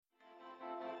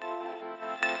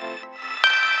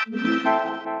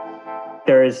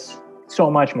There's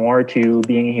so much more to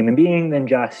being a human being than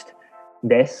just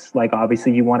this. Like,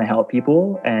 obviously you want to help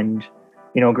people and,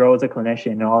 you know, grow as a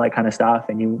clinician and all that kind of stuff.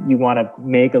 And you want to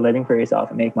make a living for yourself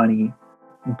and make money.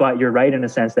 But you're right in a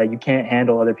sense that you can't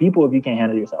handle other people if you can't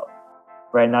handle yourself.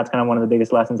 Right. And that's kind of one of the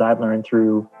biggest lessons I've learned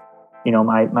through, you know,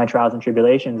 my trials and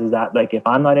tribulations is that, like, if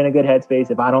I'm not in a good headspace,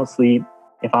 if I don't sleep,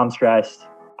 if I'm stressed,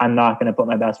 I'm not going to put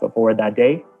my best foot forward that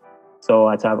day. So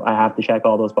I have to check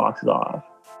all those boxes off.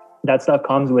 That stuff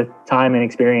comes with time and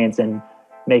experience and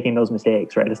making those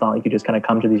mistakes, right? It's not like you just kind of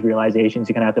come to these realizations.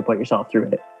 You're going to have to put yourself through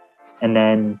it and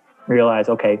then realize,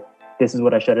 okay, this is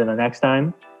what I should have done next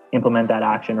time. Implement that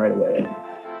action right away.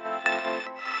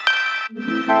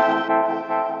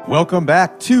 Welcome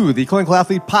back to the Clinical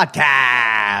Athlete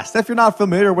Podcast. If you're not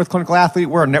familiar with Clinical Athlete,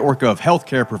 we're a network of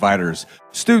healthcare providers,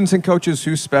 students, and coaches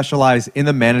who specialize in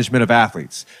the management of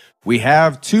athletes. We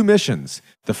have two missions.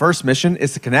 The first mission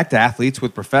is to connect athletes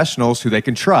with professionals who they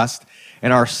can trust.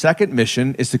 And our second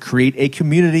mission is to create a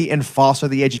community and foster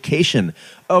the education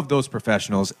of those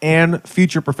professionals and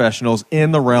future professionals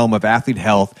in the realm of athlete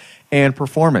health and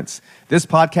performance. This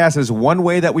podcast is one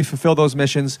way that we fulfill those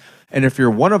missions. And if you're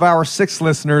one of our 6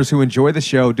 listeners who enjoy the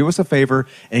show, do us a favor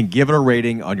and give it a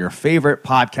rating on your favorite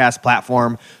podcast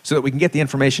platform so that we can get the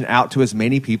information out to as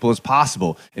many people as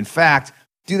possible. In fact,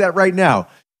 do that right now.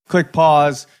 Click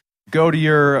pause, go to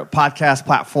your podcast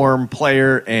platform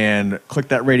player and click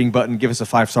that rating button. Give us a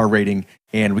 5-star rating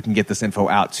and we can get this info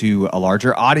out to a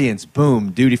larger audience.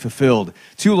 Boom, duty fulfilled.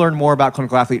 To learn more about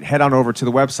Clinical Athlete, head on over to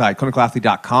the website,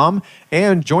 clinicalathlete.com,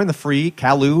 and join the free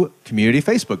CALU community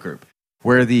Facebook group,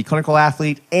 where the Clinical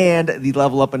Athlete and the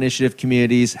Level Up Initiative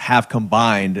communities have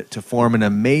combined to form an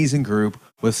amazing group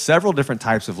with several different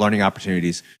types of learning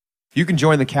opportunities. You can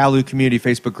join the CALU community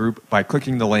Facebook group by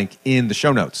clicking the link in the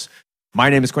show notes. My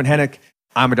name is Quinn Hennick.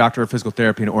 I'm a doctor of physical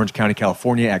therapy in Orange County,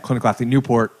 California at Clinical Athlete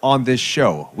Newport. On this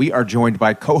show, we are joined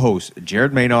by co-hosts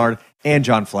Jared Maynard and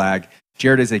John Flagg.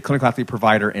 Jared is a clinical athlete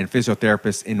provider and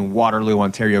physiotherapist in Waterloo,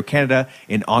 Ontario, Canada,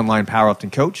 an online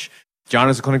powerlifting coach. John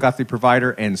is a clinical athlete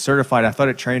provider and certified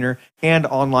athletic trainer and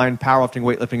online powerlifting,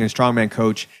 weightlifting, and strongman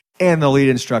coach, and the lead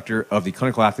instructor of the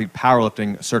Clinical Athlete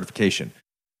Powerlifting Certification.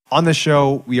 On this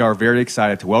show, we are very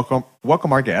excited to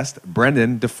welcome our guest,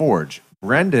 Brendan DeForge.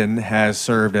 Brendan has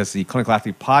served as the Clinical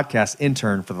Athlete Podcast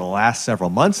intern for the last several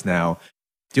months now,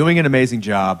 doing an amazing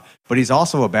job, but he's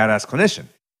also a badass clinician.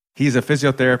 He's a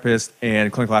physiotherapist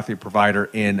and clinical athlete provider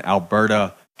in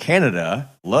Alberta, Canada,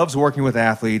 loves working with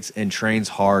athletes, and trains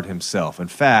hard himself. In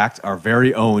fact, our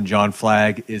very own John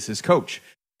Flagg is his coach.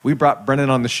 We brought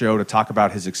Brendan on the show to talk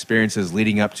about his experiences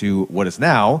leading up to what is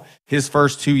now his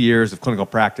first 2 years of clinical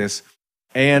practice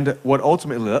and what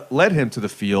ultimately led him to the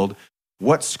field,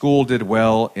 what school did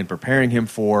well in preparing him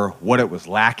for, what it was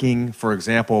lacking. For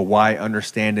example, why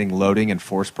understanding loading and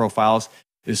force profiles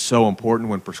is so important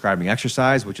when prescribing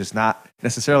exercise, which is not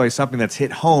necessarily something that's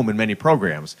hit home in many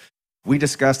programs. We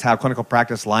discussed how clinical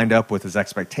practice lined up with his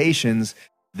expectations.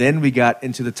 Then we got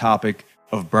into the topic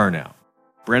of burnout.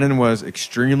 Brendan was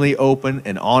extremely open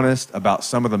and honest about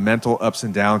some of the mental ups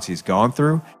and downs he's gone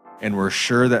through, and we're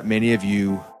sure that many of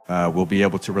you will be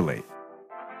able to relate.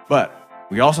 But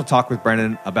we also talked with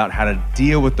Brendan about how to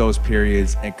deal with those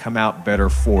periods and come out better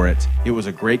for it. It was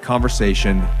a great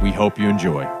conversation. We hope you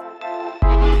enjoy.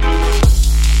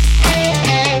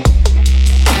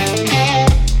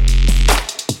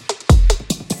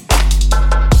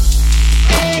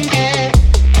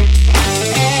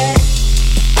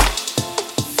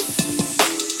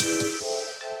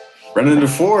 Brendan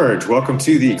DeForge, welcome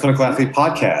to the Clinical Athlete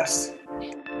Podcast.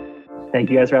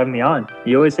 Thank you guys for having me on.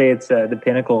 You always say it's the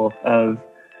pinnacle of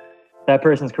that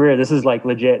person's career. This is like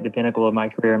legit the pinnacle of my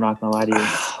career. I'm not going to lie to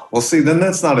you. Well, see, then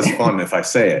that's not as fun if I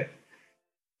say it.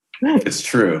 It's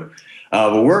true.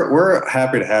 Well, we're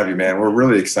happy to have you, man. We're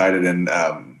really excited. And,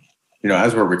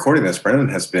 as we're recording this, Brendan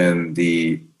has been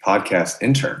the podcast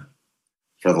intern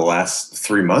for the last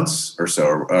 3 months or so,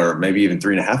 or maybe even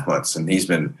 3.5 months. And he's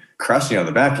been crushing on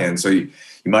the back end. So you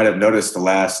might have noticed the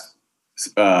last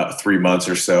 3 months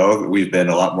or so, we've been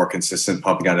a lot more consistent,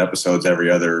 pumping out episodes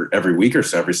every week or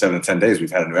so. Every 7 to 10 days,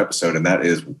 we've had a new episode, and that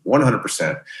is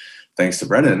 100% thanks to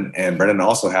Brendan. And Brendan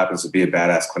also happens to be a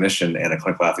badass clinician and a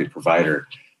clinical athlete provider,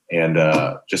 and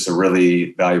just a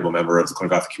really valuable member of the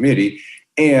clinical athlete community.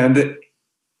 And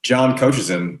John coaches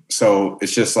him, so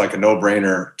it's just like a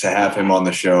no-brainer to have him on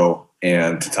the show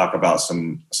and to talk about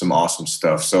some awesome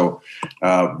stuff. So,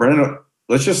 Brendan,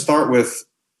 let's just start with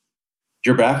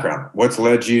your background. What's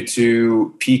led you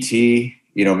to PT?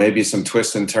 Maybe some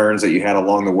twists and turns that you had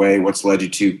along the way. What's led you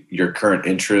to your current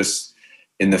interest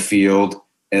in the field?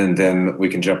 and then we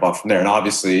can jump off from there. And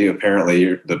obviously, apparently,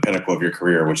 you're the pinnacle of your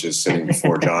career, which is sitting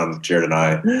before John, Jared, and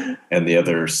I, and the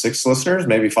other 6 listeners,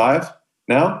 maybe 5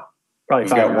 now. Probably We've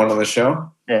 5 got now. one on the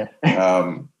show. Yeah.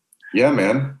 Yeah,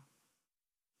 man.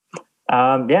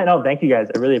 Yeah, no, thank you guys.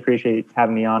 I really appreciate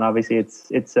having me on. Obviously,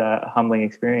 it's a humbling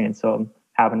experience, so I'm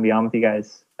happy to be on with you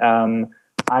guys.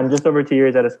 I'm just over 2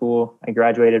 years out of school. I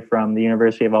graduated from the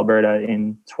University of Alberta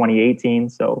in 2018.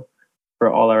 So for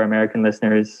all our American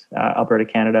listeners, Alberta,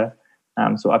 Canada.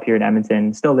 So up here in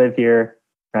Edmonton, still live here,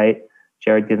 right?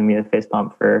 Jared giving me the fist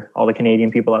pump for all the Canadian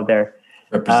people out there.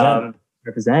 Represent,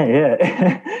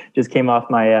 yeah. Just came off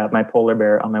my my polar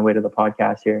bear on my way to the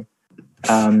podcast here.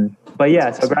 But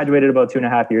yeah, so I graduated about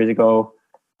 2.5 years ago.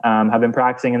 Have been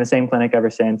practicing in the same clinic ever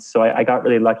since. So I got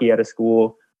really lucky out of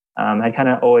school. I kind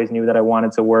of always knew that I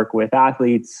wanted to work with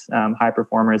athletes, high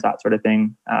performers, that sort of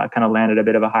thing. Kind of landed a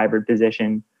bit of a hybrid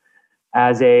position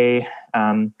as a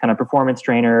kind of performance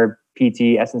trainer,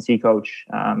 PT, S&C coach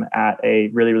at a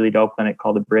really, really dope clinic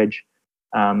called The Bridge.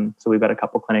 So we've got a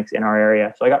couple clinics in our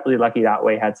area. So I got really lucky that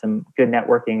way, had some good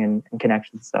networking and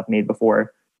connections and stuff made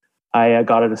before I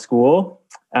got out of school.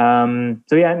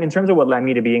 So yeah, in terms of what led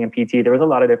me to being a PT, there was a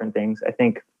lot of different things. I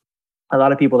think a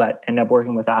lot of people that end up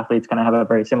working with athletes kind of have a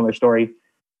very similar story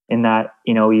in that,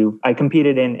 I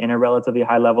competed in a relatively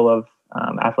high level of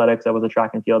athletics. I was a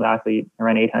track and field athlete,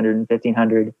 around 800 and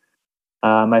 1500.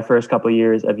 My first couple of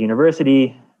years of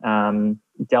university,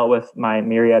 dealt with my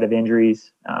myriad of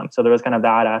injuries. So there was kind of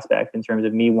that aspect in terms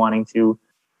of me wanting to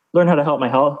learn how to help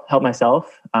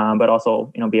myself, but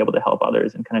also, be able to help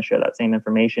others and kind of share that same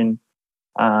information.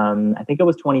 I think it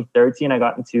was 2013. I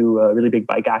got into a really big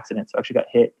bike accident. So I actually got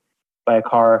hit by a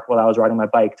car while I was riding my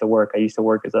bike to work. I used to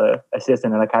work as an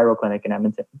assistant at a chiro clinic in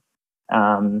Edmonton.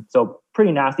 So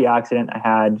pretty nasty accident. I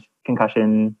had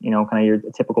concussion, kind of your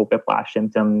typical whiplash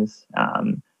symptoms.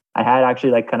 I had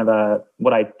actually like kind of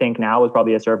what I think now was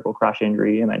probably a cervical crush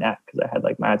injury in my neck because I had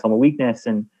like myotomal weakness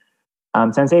and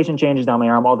sensation changes down my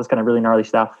arm, all this kind of really gnarly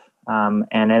stuff. And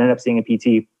I ended up seeing a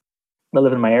PT that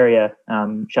lived in my area.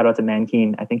 Shout out to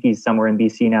Mankeen. I think he's somewhere in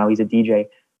BC now. He's a DJ.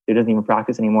 He doesn't even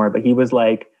practice anymore, but he was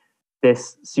like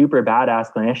this super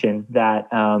badass clinician that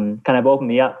kind of opened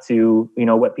me up to,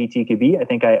 what PT could be. I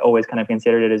think I always kind of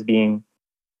considered it as being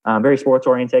very sports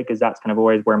oriented because that's kind of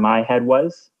always where my head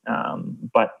was.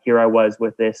 But here I was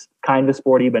with this kind of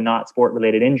sporty, but not sport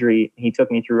related injury. He took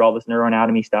me through all this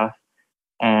neuroanatomy stuff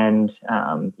and,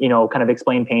 kind of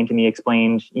explained pain to me,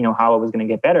 explained, how I was going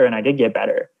to get better. And I did get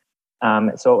better.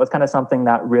 So it was kind of something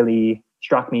that really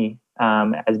struck me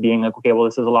as being like, okay, well,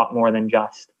 this is a lot more than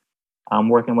just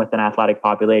working with an athletic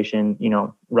population,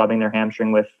 rubbing their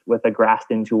hamstring with a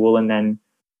Graston tool and then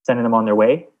sending them on their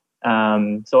way.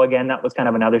 So again, that was kind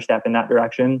of another step in that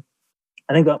direction.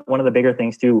 I think that one of the bigger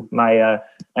things too, my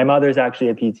mother's actually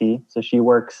a PT. So she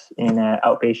works in an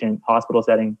outpatient hospital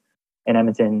setting in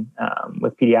Edmonton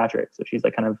with pediatrics. So she's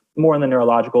like kind of more on the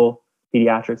neurological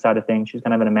pediatric side of things. She's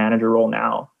kind of in a manager role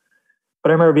now. But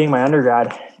I remember being my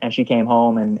undergrad and she came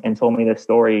home and told me this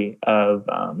story of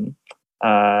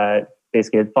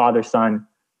basically a father, son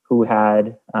who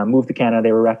had moved to Canada.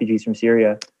 They were refugees from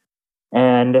Syria.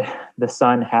 And the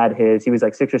son he was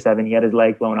like 6 or 7. He had his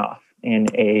leg blown off in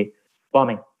a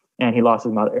bombing and he lost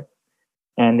his mother.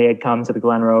 And they had come to the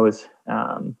Glen Rose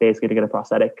basically to get a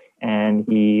prosthetic and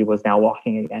he was now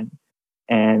walking again.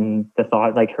 And the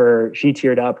thought, like she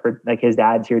teared up, his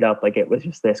dad teared up, like it was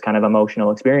just this kind of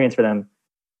emotional experience for them.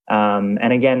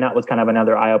 And again, that was kind of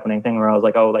another eye-opening thing where I was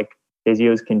like, oh, like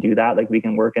physios can do that. Like we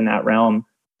can work in that realm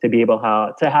to be able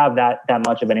to have that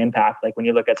much of an impact. Like when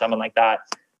you look at someone like that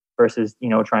versus,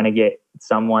 trying to get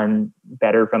someone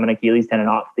better from an Achilles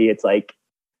tendinopathy, it's like,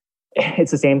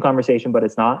 it's the same conversation, but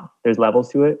it's not. There's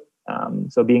levels to it.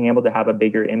 So being able to have a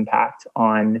bigger impact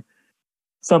on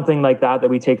something like that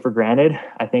we take for granted,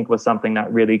 I think was something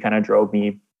that really kind of drove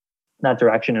me that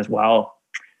direction as well.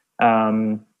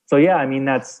 So yeah, I mean,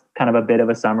 that's kind of a bit of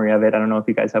a summary of it. I don't know if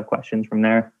you guys have questions from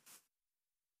there.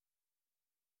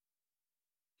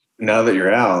 Now that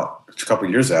you're out, it's a couple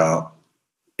of years out,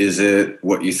 is it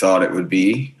what you thought it would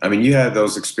be? I mean, you had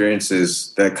those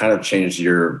experiences that kind of changed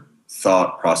your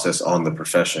thought process on the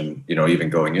profession, even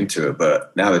going into it.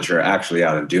 But now that you're actually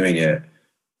out and doing it,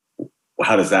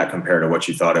 how does that compare to what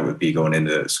you thought it would be going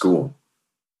into school?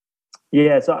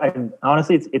 Yeah, so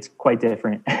honestly, it's quite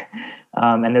different.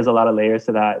 And there's a lot of layers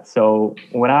to that. So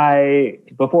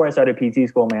before I started PT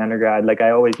school, my undergrad, like I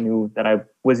always knew that I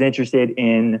was interested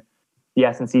in the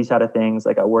S&C side of things.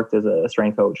 Like I worked as a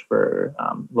strength coach for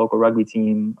local rugby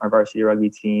team, our varsity rugby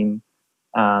team.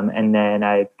 And then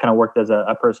I kind of worked as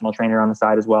a personal trainer on the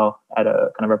side as well at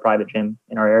a kind of a private gym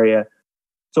in our area.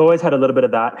 So I always had a little bit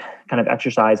of that kind of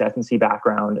exercise S&C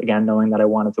background, again, knowing that I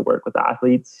wanted to work with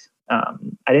athletes. I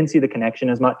didn't see the connection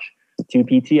as much to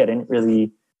PT. I didn't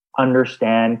really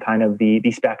understand kind of the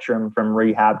spectrum from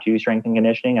rehab to strength and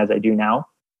conditioning as I do now.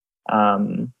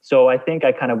 So I think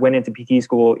I kind of went into PT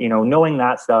school, knowing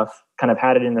that stuff, kind of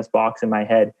had it in this box in my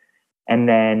head. And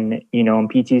then, in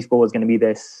PT school was going to be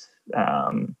this,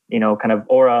 kind of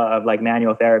aura of like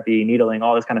manual therapy, needling,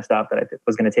 all this kind of stuff that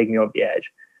was going to take me over the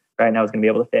edge. Right. And I was going to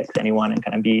be able to fix anyone and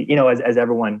kind of be, as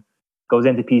everyone goes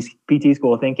into PT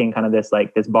school thinking kind of this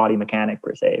body mechanic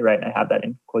per se. Right. And I have that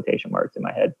in quotation marks in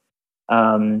my head.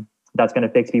 That's going to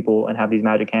fix people and have these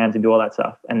magic hands and do all that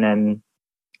stuff. And then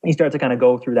you start to kind of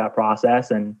go through that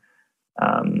process and,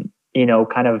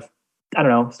 kind of, I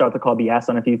don't know, start to call BS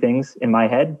on a few things in my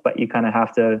head, but you kind of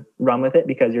have to run with it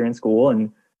because you're in school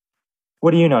and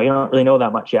what do you know? You don't really know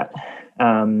that much yet.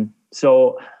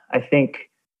 So I think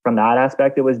from that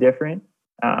aspect, it was different.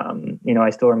 I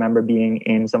still remember being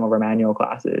in some of our manual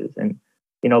classes and,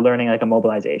 learning like a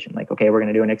mobilization, like, okay, we're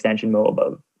going to do an extension mob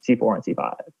of C4 and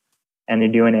C5 and they're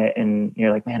doing it. And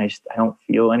you're like, man, I don't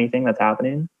feel anything that's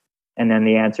happening. And then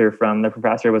the answer from the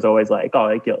professor was always like, oh,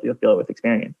 like you'll feel it with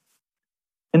experience.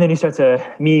 And then you start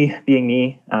to, me being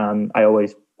me, I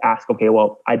always ask, okay,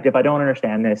 well, if I don't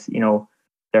understand this,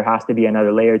 there has to be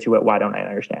another layer to it. Why don't I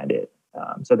understand it?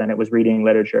 So then it was reading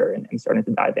literature and starting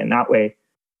to dive in that way.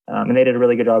 And they did a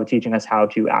really good job of teaching us how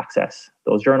to access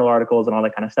those journal articles and all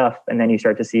that kind of stuff. And then you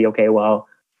start to see, okay, well,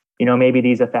 maybe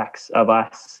these effects of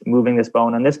us moving this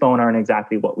bone on this bone aren't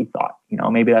exactly what we thought.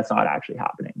 Maybe that's not actually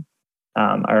happening.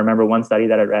 I remember one study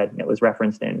that I read, and it was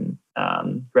referenced in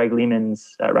Greg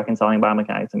Lehman's Reconciling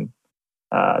Biomechanics and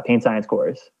Pain Science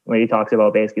course, where he talks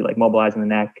about basically like mobilizing the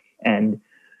neck and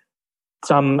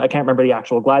I can't remember the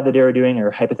actual glide that they were doing or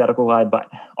hypothetical glide, but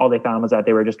all they found was that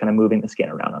they were just kind of moving the skin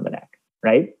around on the neck,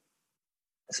 right?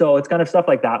 So it's kind of stuff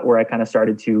like that where I kind of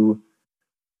started to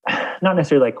not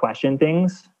necessarily like question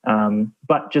things,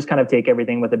 but just kind of take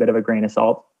everything with a bit of a grain of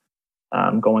salt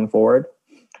going forward.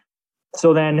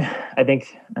 So then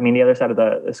the other side of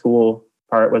the school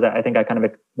part was that I think I kind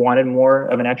of wanted more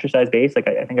of an exercise base. Like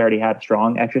I think I already had a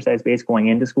strong exercise base going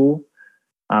into school,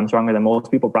 stronger than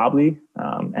most people probably.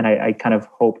 And I kind of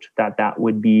hoped that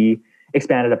would be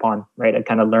expanded upon, right? I'd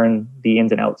kind of learn the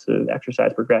ins and outs of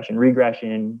exercise progression,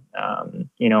 regression,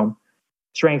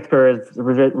 strength curves,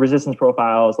 resistance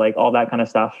profiles, like all that kind of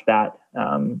stuff that,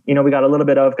 we got a little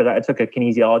bit of, because I took a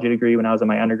kinesiology degree when I was in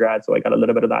my undergrad. So I got a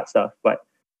little bit of that stuff, but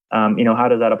how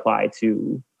does that apply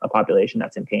to a population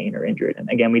that's in pain or injured? And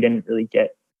again, we didn't really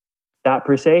get that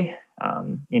per se.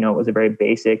 It was a very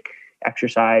basic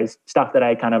exercise stuff that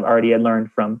I kind of already had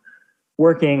learned from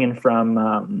working and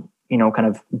from, kind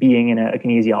of being in a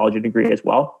kinesiology degree as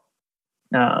well.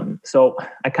 So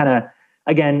I kind of,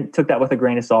 again, took that with a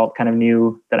grain of salt, kind of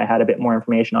knew that I had a bit more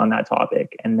information on that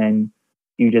topic. And then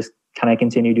you just kind of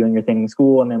continue doing your thing in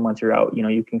school. And then once you're out,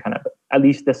 you can kind of at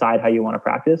least decide how you want to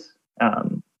practice,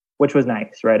 which was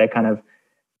nice, right? I kind of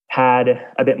had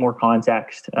a bit more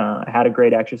context. I had a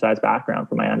great exercise background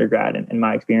from my undergrad and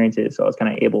my experiences. So I was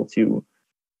kind of able to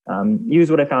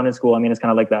use what I found in school. I mean, it's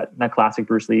kind of like that classic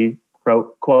Bruce Lee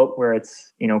quote where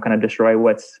it's, kind of destroy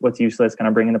what's useless, kind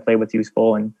of bring into play what's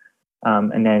useful. And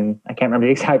then I can't remember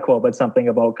the exact quote, but something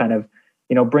about kind of,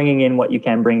 bringing in what you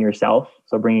can bring yourself.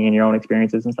 So bringing in your own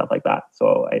experiences and stuff like that.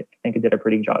 So I think I did a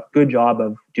pretty good job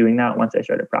of doing that once I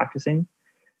started practicing.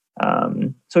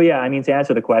 So yeah, I mean, to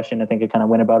answer the question, I think it kind of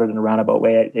went about it in a roundabout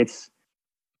way.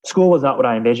 School was not what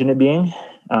I envisioned it being.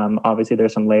 Obviously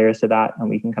there's some layers to that and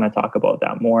we can kind of talk about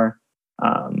that more.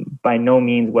 By no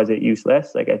means was it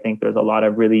useless. Like I think there's a lot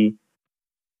of really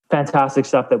fantastic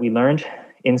stuff that we learned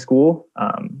in school,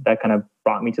 that kind of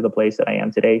brought me to the place that I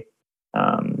am today.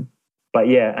 But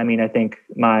yeah, I mean, I think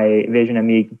my vision of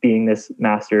me being this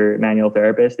master manual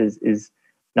therapist is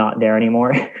not there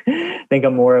anymore. I think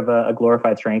I'm more of a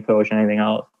glorified strength coach than anything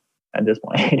else at this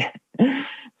point.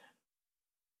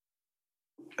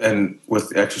 And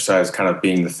with exercise kind of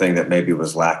being the thing that maybe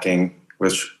was lacking,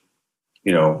 which,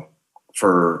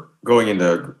 for going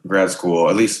into grad school,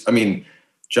 at least, I mean,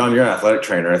 John, you're an athletic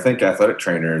trainer. I think athletic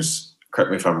trainers,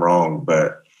 correct me if I'm wrong,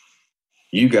 but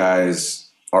you guys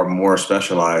are more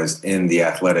specialized in the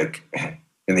athletic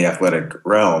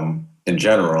realm in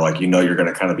general. Like, you're going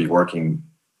to kind of be working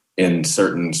in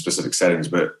certain specific settings,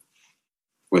 but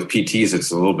with PTs,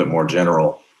 it's a little bit more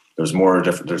general. There's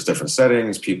different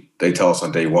settings. They tell us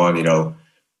on day one, we're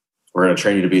going to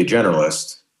train you to be a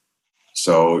generalist.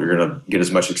 So you're going to get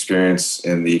as much experience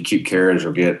in the acute care as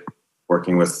you'll get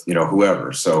working with,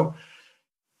 whoever. So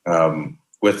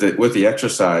with the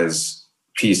exercise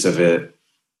piece of it,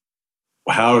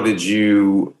 how did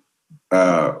you,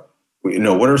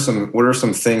 what are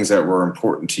some things that were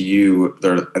important to you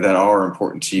that are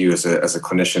important to you as a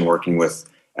clinician working with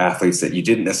athletes that you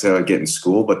didn't necessarily get in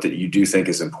school, but that you do think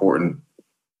is important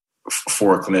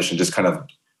for a clinician, just kind of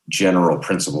general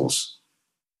principles?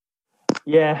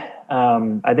 Yeah.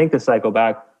 I think to cycle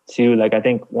back to, like, I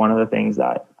think one of the things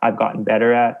that I've gotten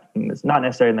better at, and it's not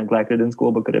necessarily neglected in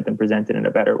school, but could have been presented in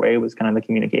a better way, was kind of the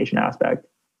communication aspect.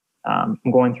 I'm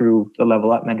going through the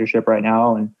Level Up mentorship right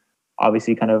now, and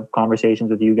obviously kind of conversations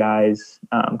with you guys,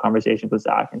 conversations with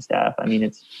Zach and Steph. I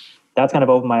mean, that's kind of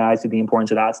opened my eyes to the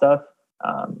importance of that stuff.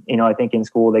 I think in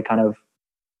school, they kind of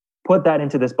put that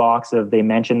into this box of, they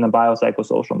mention the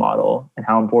biopsychosocial model and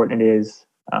how important it is.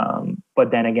 But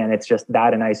then again, it's just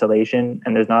that in isolation,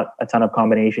 and there's not a ton of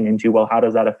combination into, well, how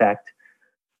does that affect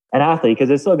an athlete? Because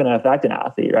it's still going to affect an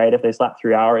athlete, right? If they slept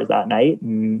 3 hours that night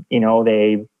and,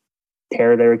 they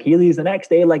tear their Achilles the next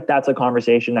day, like, that's a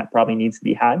conversation that probably needs to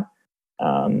be had.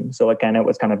 So again, it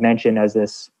was kind of mentioned as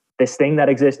this thing that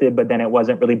existed, but then it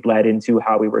wasn't really bled into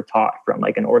how we were taught from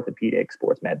like an orthopedic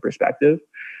sports med perspective.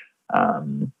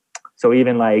 So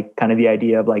even like kind of the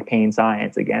idea of like pain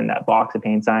science, again, that box of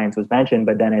pain science was mentioned,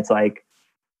 but then it's like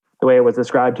the way it was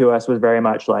described to us was very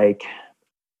much like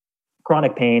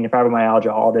chronic pain,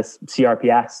 fibromyalgia, all this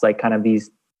CRPS, like kind of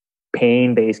these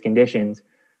pain-based conditions,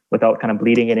 without kind of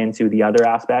bleeding it into the other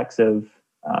aspects of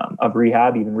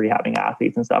rehab, even rehabbing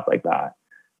athletes and stuff like that.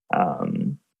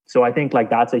 So I think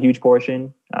like that's a huge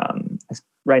portion.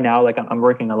 Right now, like I'm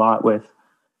working a lot with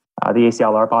the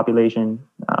ACLR population,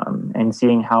 and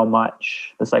seeing how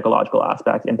much the psychological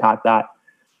aspects impact that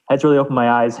has really opened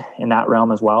my eyes in that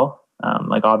realm as well.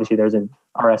 Like obviously there's an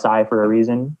RSI for a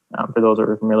reason, for those that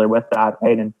are familiar with that,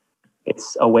 right? And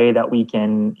it's a way that we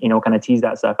can, kind of tease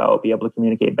that stuff out, be able to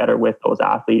communicate better with those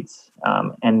athletes,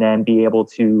 and then be able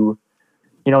to,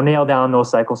 nail down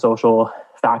those psychosocial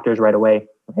factors right away,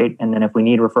 right? And then if we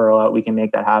need referral out, we can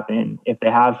make that happen. If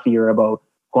they have fear about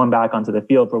going back onto the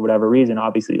field for whatever reason,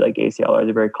 obviously like ACLR is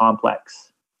a very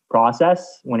complex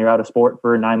process. When you're out of sport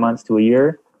for 9 months to a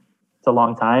year, it's a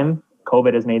long time.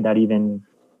 COVID has made that even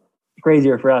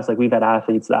crazier for us. Like we've had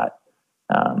athletes that,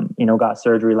 got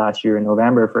surgery last year in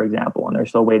November, for example, and they're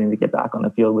still waiting to get back on the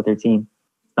field with their team.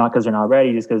 Not because they're not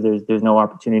ready, just because there's no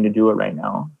opportunity to do it right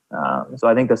now. So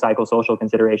I think the psychosocial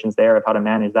considerations there of how to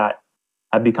manage that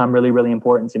have become really, really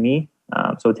important to me.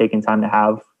 So taking time to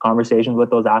have conversations with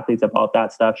those athletes about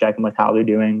that stuff, checking with how they're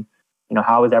doing,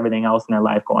 how is everything else in their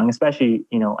life going? Especially,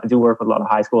 I do work with a lot of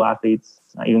high school athletes,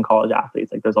 even college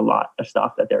athletes. Like there's a lot of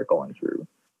stuff that they're going through.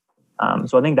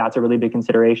 So I think that's a really big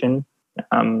consideration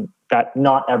that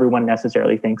not everyone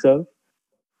necessarily thinks of.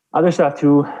 Other stuff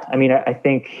too. I mean, I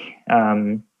think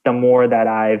the more that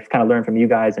I've kind of learned from you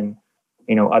guys and,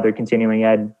 other continuing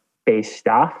ed based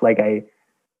staff, like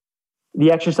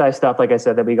the exercise stuff, like I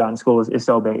said, that we got in school is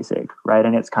so basic, right?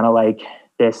 And it's kind of like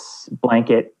this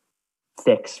blanket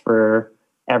fix for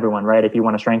everyone, right? If you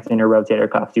want to strengthen your rotator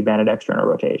cuff, do banded external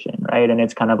rotation, right? And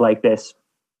it's kind of like this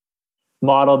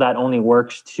model that only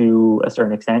works to a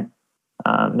certain extent.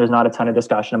 There's not a ton of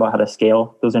discussion about how to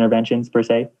scale those interventions per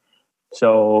se.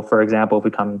 So for example, if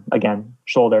we come again,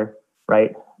 shoulder,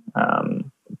 right?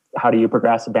 How do you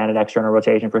progress a banded external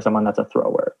rotation for someone that's a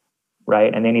thrower,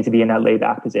 right? And they need to be in that laid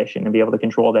back position and be able to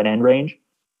control that end range.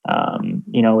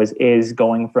 Is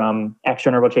going from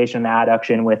external rotation and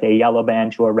adduction with a yellow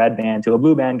band to a red band to a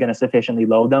blue band going to sufficiently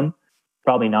load them?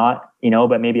 Probably not,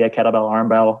 but maybe a kettlebell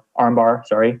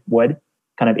armbar, would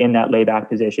kind of in that laid back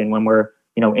position when we're,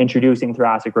 introducing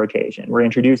thoracic rotation, we're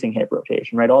introducing hip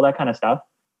rotation, right? All that kind of stuff.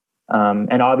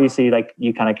 And obviously, like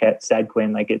you kind of said,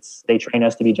 Quinn, like they train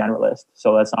us to be generalists.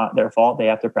 So that's not their fault. They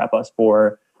have to prep us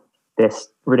for this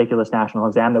ridiculous national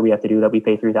exam that we have to do that we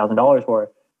pay $3,000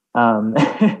 for.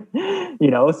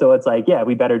 So it's like, yeah,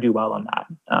 we better do well on that.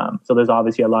 So there's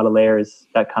obviously a lot of layers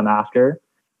that come after.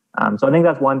 So I think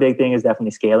that's one big thing is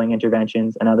definitely scaling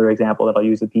interventions. Another example that I'll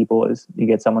use with people is you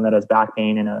get someone that has back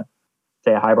pain in a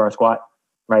high bar squat,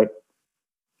 right?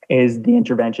 Is the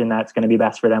intervention that's going to be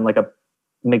best for them like a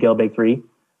McGill Big 3,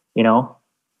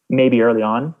 maybe early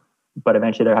on, but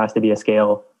eventually there has to be a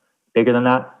scale bigger than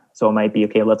that. So it might be,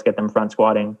 okay, let's get them front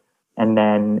squatting and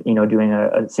then, doing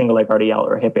a single leg RDL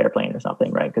or a hip airplane or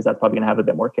something, right? Because that's probably going to have a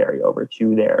bit more carryover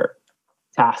to their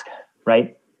task,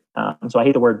 right? So I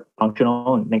hate the word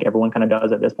functional and think everyone kind of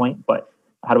does at this point, but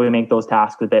how do we make those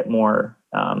tasks a bit more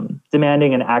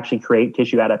demanding and actually create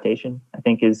tissue adaptation? I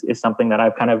think is something that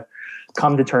I've kind of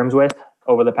come to terms with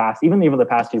over the past, even the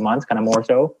past 2 months, kind of more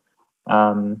so.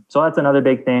 So that's another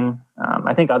big thing.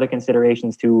 I think other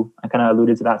considerations too, I kind of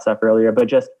alluded to that stuff earlier, but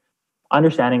just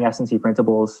understanding S&C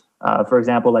principles. For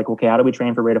example, like, okay, how do we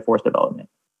train for rate of force development?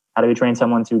 How do we train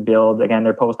someone to build, again,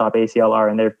 their post-op ACLR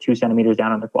and they're 2 centimeters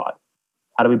down on their quad?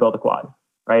 How do we build a quad,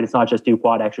 right? It's not just do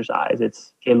quad exercise.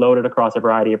 It's loaded across a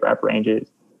variety of rep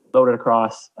ranges, loaded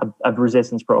across a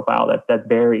resistance profile that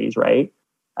varies, right?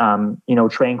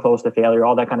 Train close to failure,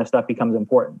 all that kind of stuff becomes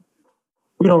important.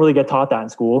 We don't really get taught that in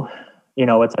school.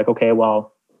 It's like, okay,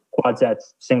 well, quad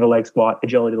sets, single leg squat,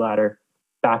 agility ladder,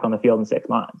 back on the field in 6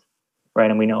 months, right?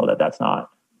 And we know that that's not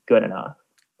good enough,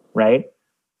 right?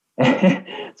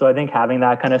 So I think having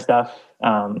that kind of stuff,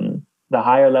 the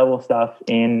higher level stuff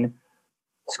in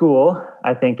school,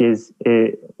 I think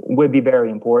it would be very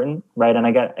important, right? And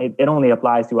I get it only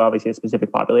applies to obviously a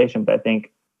specific population, but I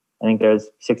think there's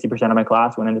 60% of my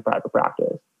class went into private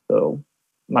practice. So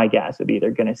my guess would be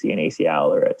they're going to see an ACL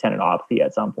or a tendinopathy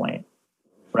at some point,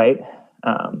 right?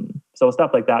 So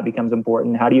stuff like that becomes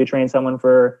important. How do you train someone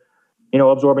for,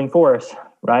 absorbing force,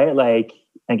 right? Like,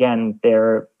 again,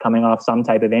 they're coming off some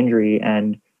type of injury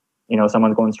and,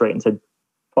 someone's going straight into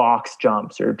box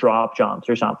jumps or drop jumps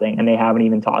or something, and they haven't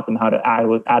even taught them how to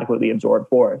adequately absorb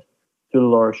force through the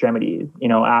lower extremities,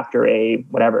 after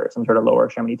some sort of lower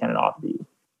extremity tendinopathy,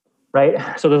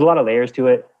 right? So there's a lot of layers to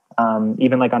it.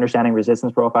 Even like understanding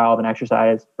resistance profile of an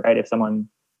exercise, right? If someone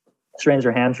strains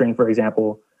their hamstring, for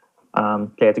example,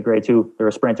 okay, it's a grade 2, they're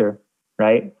a sprinter,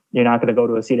 right? You're not going to go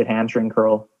to a seated hamstring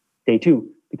curl day 2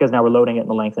 because now we're loading it in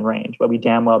the length and range, but we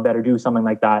damn well better do something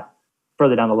like that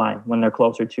further down the line when they're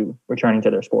closer to returning to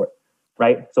their sport,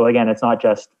 right? So again, it's not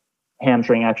just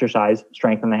hamstring exercise,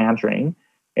 strengthen the hamstring.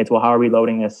 It's, well, how are we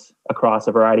loading this across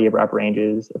a variety of rep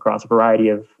ranges, across a variety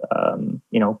of,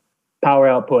 power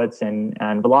outputs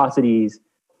and velocities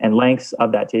and lengths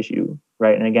of that tissue,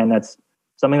 right? And again, that's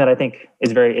something that I think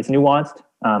is it's nuanced.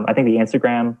 I think the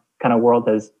Instagram kind of world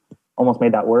has almost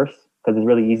made that worse because it's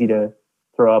really easy to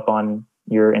throw up on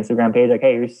your Instagram page, like,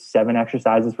 hey, here's 7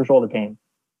 exercises for shoulder pain.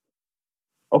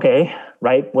 Okay,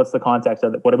 right? What's the context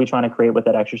of it? What are we trying to create with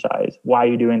that exercise? Why are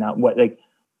you doing that?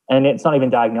 And it's not even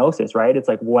diagnosis, right? It's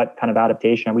like, what kind of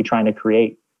adaptation are we trying to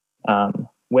create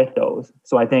with those?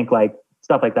 So I think like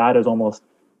stuff like that has almost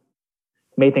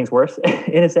made things worse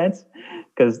in a sense,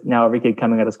 because now every kid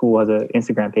coming out of school has an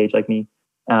Instagram page like me.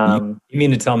 You mean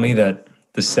to tell me that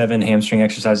the 7 hamstring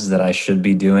exercises that I should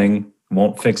be doing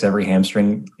won't fix every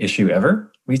hamstring issue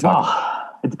ever? What are you talking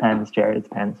about? It depends, Jared. It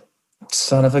depends.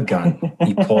 Son of a gun.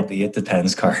 You pulled the "it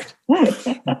depends" card.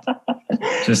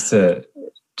 Just to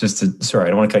sorry, I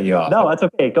don't want to cut you off. No, that's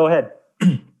okay. Go ahead.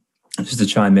 Just to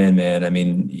chime in, man. I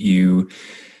mean, you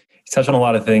touch on a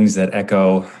lot of things that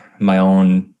echo my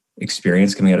own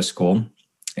experience coming out of school,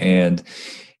 and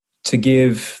to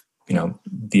give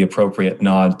the appropriate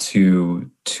nod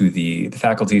to the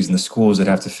faculties and the schools that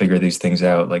have to figure these things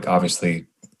out. Like, obviously,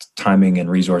 timing and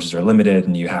resources are limited,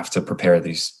 and you have to prepare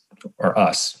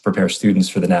prepare students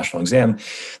for the national exam.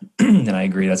 And I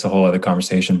agree, that's a whole other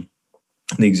conversation,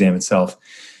 the exam itself.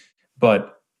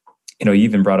 But you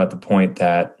even brought up the point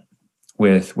that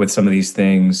with some of these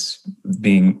things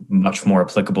being much more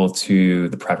applicable to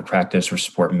the private practice or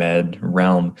sport med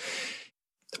realm,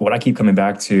 what I keep coming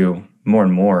back to more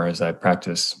and more as I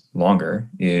practice longer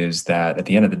is that at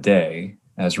the end of the day,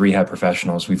 as rehab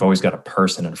professionals, we've always got a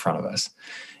person in front of us.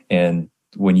 And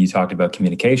when you talked about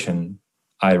communication,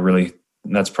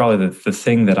 that's probably the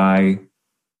thing that I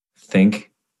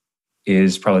think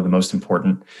is probably the most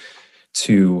important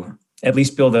to at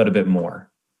least build out a bit more.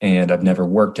 And I've never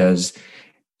worked as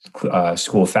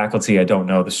school faculty. I don't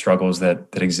know the struggles that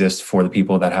exist for the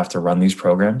people that have to run these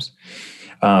programs.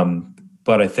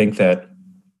 But I think that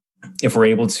if we're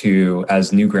able to,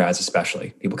 as new grads,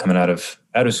 especially people coming out of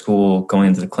school, going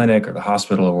into the clinic or the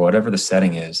hospital or whatever the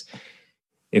setting is,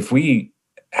 if we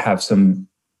have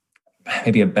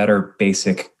maybe a better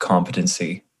basic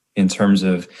competency in terms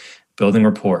of building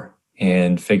rapport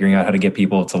and figuring out how to get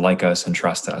people to like us and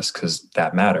trust us, because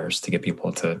that matters to get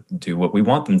people to do what we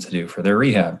want them to do for their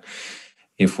rehab.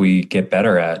 If we get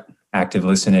better at active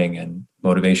listening and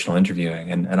motivational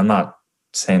interviewing, and I'm not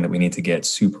saying that we need to get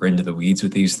super into the weeds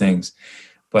with these things,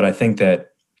 but I think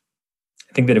that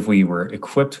if we were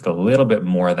equipped with a little bit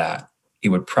more of that, it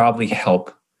would probably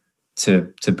help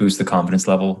to boost the confidence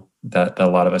level that a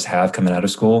lot of us have coming out of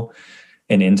school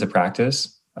and into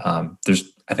practice.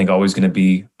 There's, I think, always going to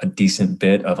be a decent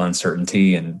bit of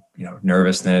uncertainty and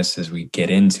nervousness as we get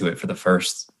into it for the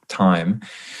first time.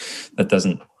 That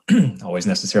doesn't always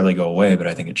necessarily go away, but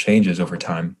I think it changes over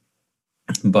time.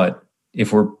 But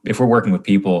if we're working with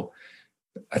people,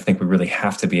 I think we really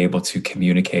have to be able to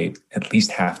communicate at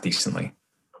least half decently.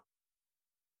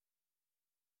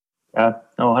 Yeah,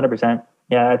 no, 100%.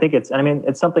 Yeah, I think it's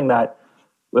something that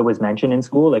it was mentioned in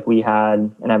school. Like we had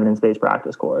an evidence-based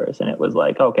practice course, and it was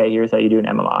like, okay, here's how you do an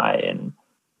MMI, and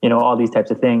all these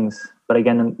types of things. But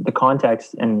again, the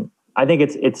context, and I think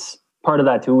it's part of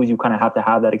that too, is you kind of have to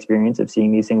have that experience of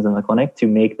seeing these things in the clinic to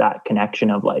make that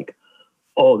connection of like,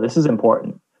 oh, this is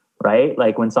important, right?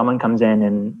 Like when someone comes in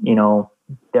and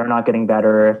they're not getting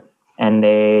better, and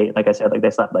they, like I said, like they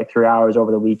slept like 3 hours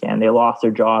over the weekend, they lost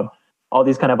their job, all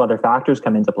these kind of other factors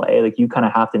come into play. Like you kind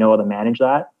of have to know how to manage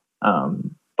that.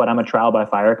 But I'm a trial by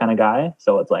fire kind of guy.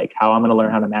 So it's like how I'm going to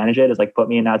learn how to manage it is like, put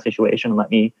me in that situation and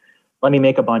let me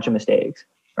make a bunch of mistakes.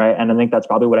 Right. And I think that's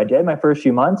probably what I did my first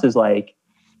few months, is like,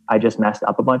 I just messed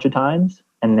up a bunch of times.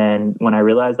 And then when I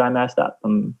realized I messed up,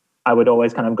 I would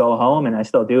always kind of go home, and I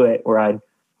still do it, where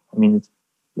it's,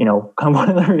 kind of one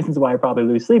of the reasons why I probably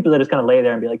lose sleep is I just kind of lay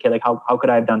there and be like, okay, like how could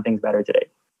I have done things better today?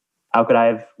 What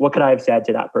could I have said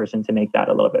to that person to make that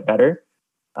a little bit better?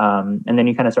 And then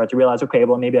you kind of start to realize, okay,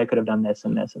 well, maybe I could have done this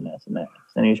and this and this and this.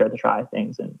 And then you start to try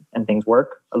things, and things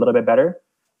work a little bit better.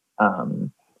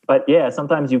 But yeah,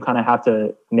 sometimes you kind of have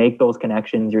to make those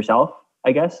connections yourself,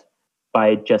 I guess,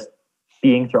 by just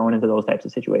being thrown into those types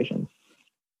of situations.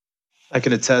 I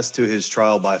can attest to his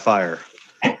trial by fire.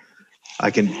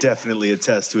 I can definitely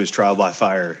attest to his trial by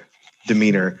fire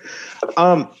demeanor.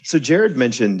 So Jared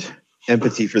mentioned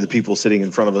empathy for the people sitting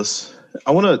in front of us.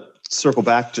 I want to circle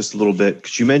back just a little bit,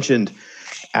 because you mentioned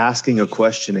asking a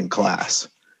question in class,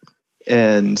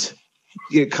 and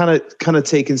kind of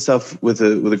taking stuff with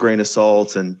a grain of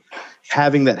salt and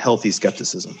having that healthy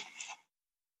skepticism.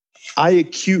 I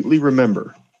acutely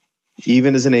remember,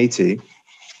 even as an AT,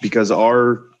 because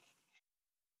our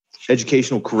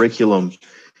educational curriculum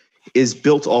is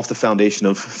built off the foundation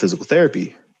of physical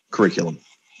therapy curriculum.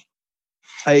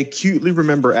 I acutely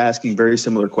remember asking very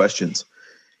similar questions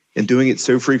and doing it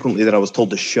so frequently that I was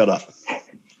told to shut up.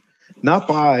 Not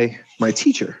by my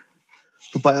teacher,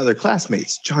 but by other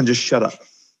classmates. John, just shut up.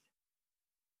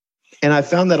 And I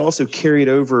found that also carried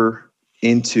over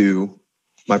into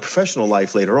my professional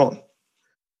life later on.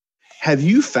 Have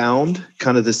you found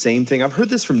kind of the same thing? I've heard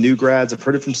this from new grads. I've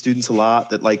heard it from students a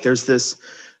lot, that like there's this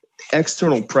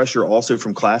external pressure also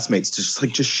from classmates to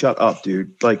just shut up,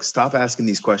 dude. Like, stop asking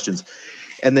these questions.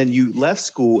 And then you left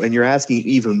school and you're asking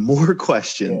even more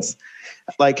questions.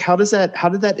 Yeah. Like, how did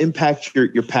that impact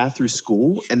your path through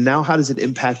school? And now how does it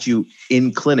impact you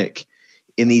in clinic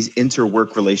in these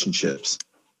inter-work relationships?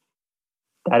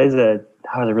 That was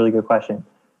a really good question.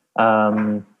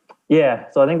 Yeah.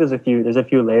 So I think there's a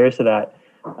few layers to that.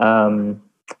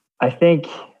 I think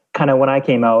kind of when I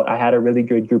came out, I had a really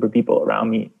good group of people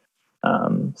around me.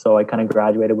 So I kind of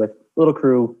graduated with a little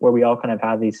crew where we all kind of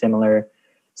had these similar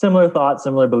thoughts,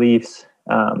 similar beliefs,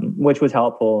 which was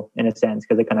helpful in a sense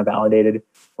because it kind of validated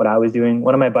what I was doing.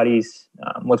 One of my buddies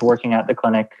was working at the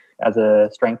clinic as a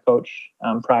strength coach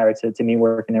prior to me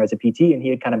working there as a PT, and he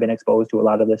had kind of been exposed to a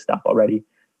lot of this stuff already.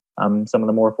 Some of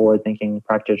the more forward-thinking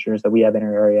practitioners that we have in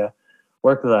our area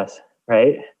work with us,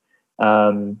 right?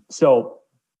 So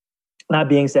that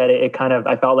being said,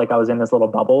 I felt like I was in this little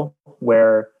bubble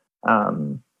where,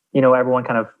 everyone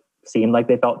kind of seemed like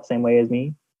they felt the same way as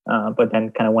me. But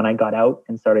then kind of when I got out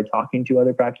and started talking to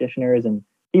other practitioners and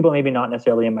people maybe not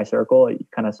necessarily in my circle, I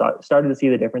kind of started to see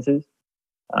the differences.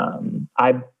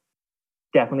 I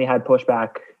definitely had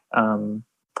pushback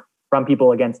from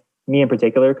people against me in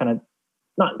particular, kind of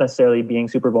not necessarily being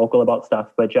super vocal about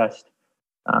stuff, but just,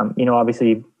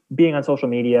 obviously being on social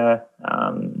media,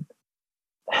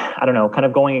 I don't know, kind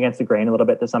of going against the grain a little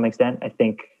bit to some extent. I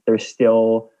think there's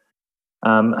still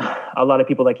a lot of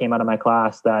people that came out of my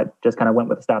class that just kind of went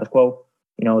with the status quo.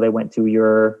 They went to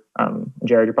your,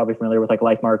 Jared, you're probably familiar with like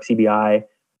LifeMark, CBI,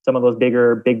 some of those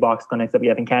big box clinics that we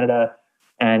have in Canada.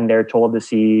 And they're told to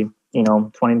see,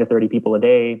 20 to 30 people a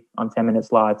day on 10-minute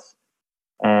slots.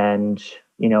 And,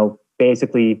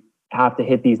 basically have to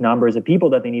hit these numbers of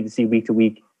people that they need to see week to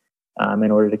week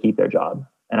in order to keep their job.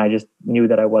 And I just knew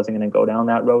that I wasn't going to go down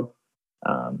that road.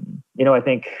 I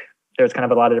think there's kind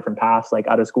of a lot of different paths. Like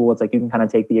out of school, it's like you can kind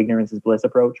of take the ignorance is bliss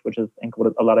approach, which is I think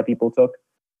what a lot of people took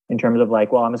in terms of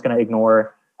like, well, I'm just going to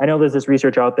ignore. I know there's this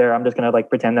research out there. I'm just going to like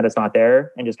pretend that it's not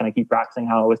there and just going to keep practicing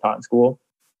how it was taught in school.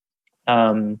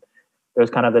 There's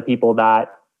kind of the people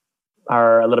that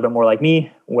are a little bit more like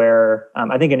me, where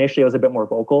I think initially I was a bit more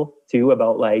vocal too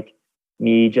about like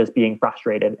me just being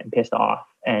frustrated and pissed off,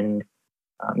 and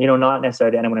not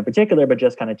necessarily to anyone in particular, but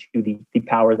just kind of to the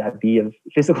powers that be of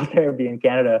physical therapy in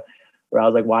Canada, where I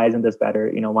was like, why isn't this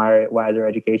better? Why is our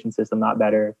education system not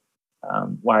better?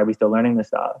 Why are we still learning this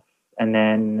stuff? And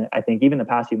then I think even the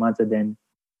past few months have been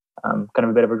kind of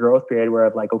a bit of a growth period where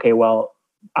I'm like, okay, well,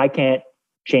 I can't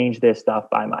change this stuff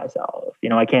by myself.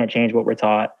 I can't change what we're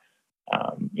taught.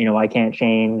 I can't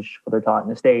change what they're taught in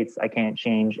the States. I can't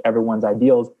change everyone's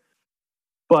ideals,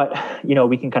 but,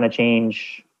 we can kind of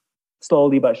change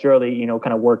slowly but surely,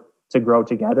 kind of work to grow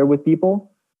together with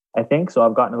people, I think. So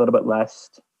I've gotten a little bit less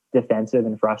defensive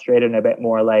and frustrated and a bit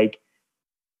more like,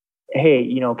 hey,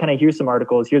 kind of here's some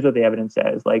articles. Here's what the evidence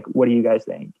says. Like, what do you guys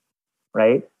think?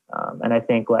 Right. And I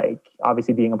think like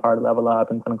obviously being a part of Level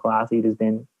Up and Clinical Athlete has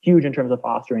been huge in terms of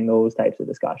fostering those types of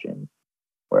discussions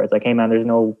where it's like, hey man, there's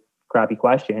no crappy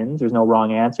questions. There's no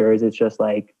wrong answers. It's just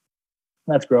like,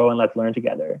 let's grow and let's learn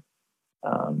together.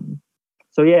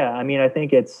 So yeah, I mean, I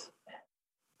think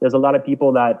there's a lot of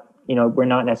people that, we're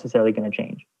not necessarily going to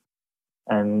change.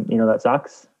 And, that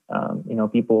sucks.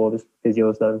 People, the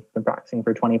physios that have been practicing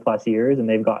for 20 plus years and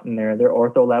they've gotten their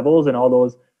ortho levels and all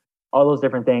those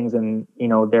different things. And,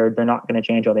 they're not going to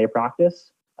change how they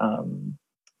practice. And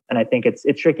I think it's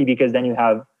tricky because then you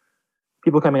have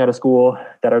people coming out of school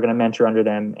that are going to mentor under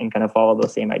them and kind of follow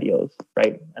those same ideals.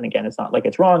 Right. And again, it's not like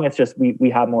it's wrong. It's just, we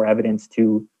have more evidence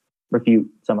to refute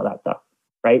some of that stuff.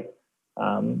 Right.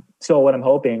 So what I'm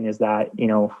hoping is that,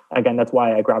 again, that's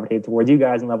why I gravitated towards you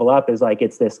guys and Level Up is like,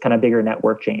 it's this kind of bigger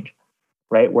network change,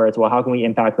 right? Where it's, well, how can we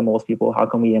impact the most people? How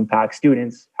can we impact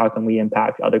students? How can we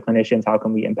impact other clinicians? How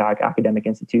can we impact academic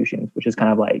institutions, which is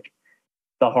kind of like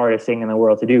the hardest thing in the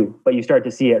world to do. But you start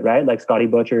to see it, right? Like Scotty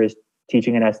Butcher is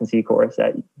teaching an S&C course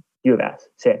at U of S,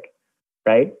 sick,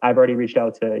 right? I've already reached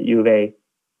out to U of A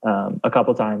a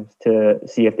couple times to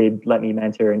see if they'd let me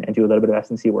mentor and do a little bit of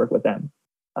S&C work with them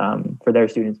for their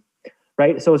students,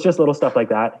 right? So it's just little stuff like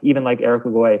that. Even like Eric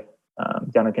Lagoy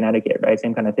down in Connecticut, right?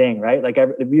 Same kind of thing, right? Like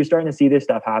you're starting to see this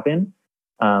stuff happen.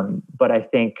 But I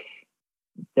think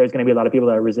there's going to be a lot of people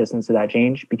that are resistant to that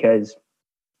change because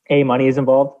A, money is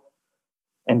involved,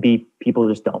 and B, people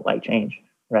just don't like change,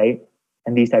 right?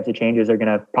 And these types of changes are going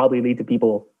to probably lead to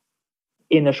people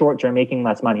in the short term making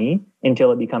less money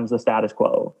until it becomes the status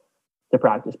quo to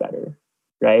practice better,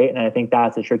 right? And I think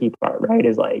that's the tricky part, right?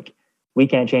 Is like, we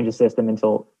can't change the system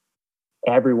until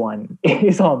everyone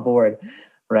is on board,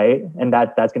 right? And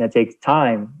that's going to take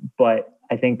time. But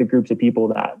I think the groups of people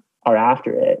that are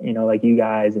after it, like you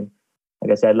guys and like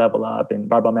I said, Level Up and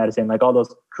Barbell Medicine, like all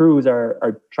those crews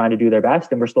are trying to do their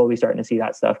best. And we're slowly starting to see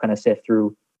that stuff kind of sift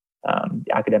through the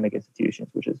academic institutions,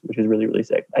 which is really, really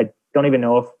sick. I don't even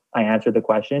know if I answered the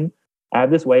question. I have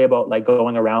this way about like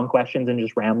going around questions and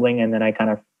just rambling, and then I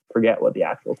kind of forget what the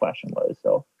actual question was.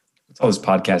 So that's all this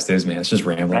podcast is, man. It's just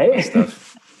rambling right? about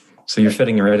stuff. So you're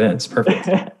fitting it right in. It's perfect.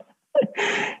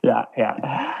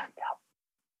 Yeah.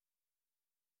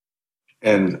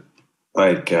 And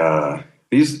like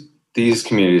these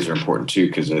communities are important too,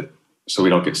 because so we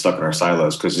don't get stuck in our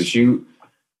silos. Because as you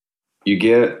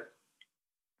get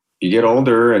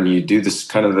older and you do this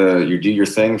kind of you do your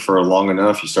thing for long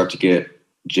enough, you start to get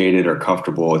jaded or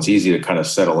comfortable. It's easy to kind of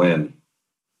settle in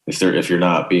if you're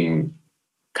not being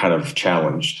kind of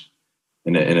challenged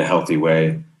in a healthy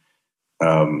way.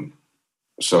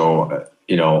 So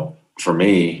for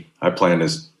me, I plan to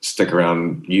stick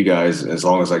around you guys as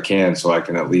long as I can, so I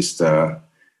can at least have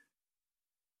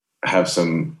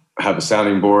a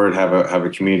sounding board, have a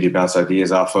community to bounce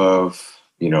ideas off of,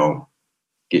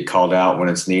 get called out when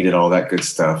it's needed, all that good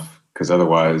stuff. Because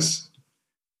otherwise,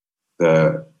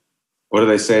 what do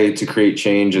they say? To create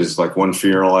change is like one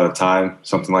funeral at a time,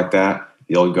 something like that.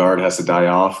 The old guard has to die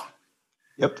off.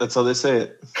 Yep, that's how they say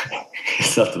it.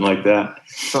 Something like that.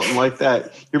 Something like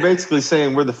that. You're basically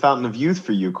saying we're the fountain of youth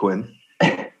for you, Quinn.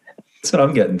 That's what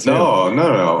I'm getting to.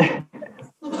 No.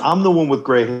 I'm the one with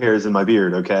gray hairs in my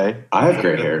beard, okay? I have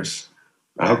gray hairs.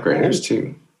 I have gray hairs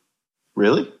too.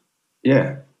 Really?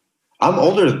 Yeah.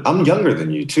 I'm younger than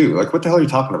you too. Like, what the hell are you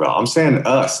talking about? I'm saying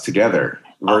us together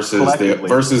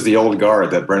versus the old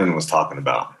guard that Brennan was talking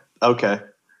about. Okay.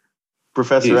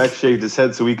 Professor X shaved his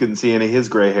head so we couldn't see any of his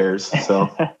gray hairs.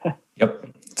 So, yep,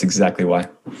 that's exactly why.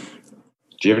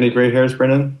 Do you have any gray hairs,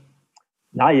 Brennan?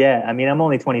 Not yet. I mean, I'm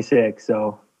only 26,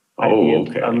 so I'd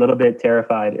be a little bit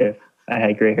terrified if I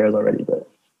had gray hairs already. But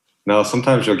no,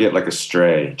 sometimes you'll get like a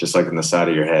stray, just like in the side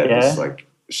of your head, just like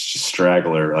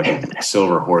straggler, like a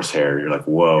silver horsehair. You're like,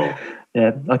 whoa.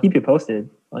 Yeah, I'll keep you posted.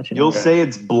 I'll let you know. You'll say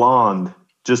it's blonde,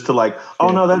 just to like,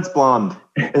 no, that's blonde.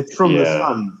 It's from the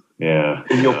sun. Yeah.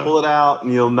 And you'll pull it out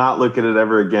and you'll not look at it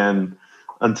ever again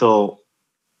until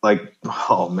like,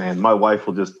 oh man, my wife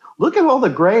will just look at all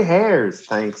the gray hairs.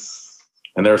 Thanks.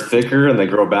 And they're thicker and they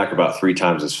grow back about 3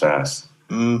 times as fast.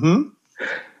 Mm-hmm.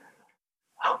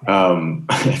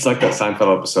 It's like that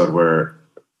Seinfeld episode where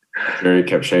Jerry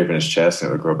kept shaving his chest and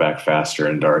it would grow back faster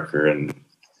and darker. And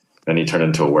and he turned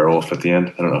into a werewolf at the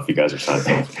end. I don't know if you guys are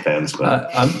Seinfeld fans, but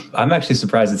I'm actually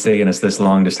surprised it's taken us this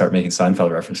long to start making Seinfeld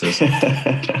references.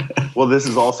 Well, this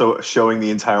is also showing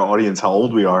the entire audience how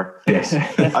old we are. Yes.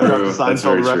 I dropped a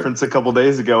Seinfeld reference a couple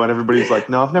days ago, and everybody's like,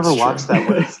 "No, I've never watched that.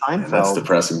 What is Seinfeld?" That's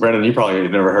depressing. Brendan, you probably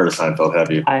never heard of Seinfeld,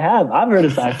 have you? I have. I've heard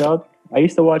of Seinfeld. I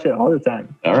used to watch it all the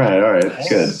time. All right,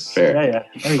 good, fair. Yeah.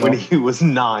 There you When go. he was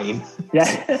 9.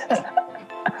 Yeah.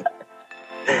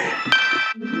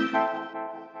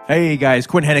 Hey guys,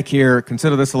 Quinn Hennick here.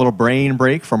 Consider this a little brain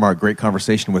break from our great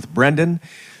conversation with Brendan.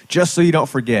 Just so you don't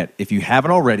forget, if you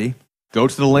haven't already, go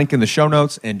to the link in the show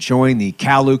notes and join the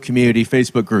Kalu Community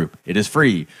Facebook group. It is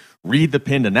free. Read the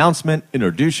pinned announcement,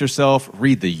 introduce yourself,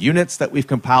 read the units that we've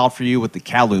compiled for you with the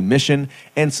Kalu mission,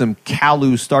 and some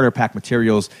Kalu starter pack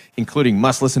materials, including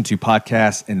must-listen-to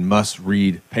podcasts and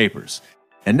must-read papers.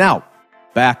 And now,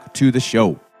 back to the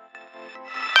show.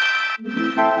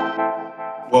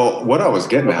 Well, what I was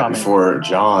getting at before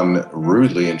John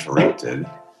rudely interrupted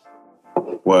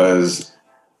was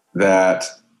that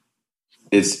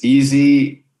it's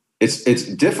easy, it's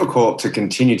difficult to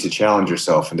continue to challenge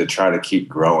yourself and to try to keep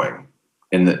growing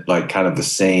in the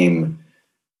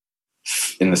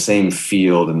in the same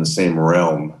field, in the same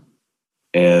realm.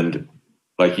 And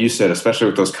like you said, especially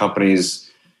with those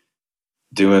companies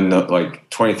doing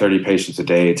 20, 30 patients a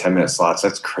day, 10-minute slots,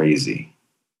 that's crazy.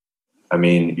 I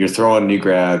mean, you're throwing new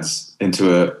grads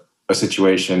into a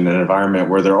situation, an environment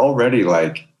where they're already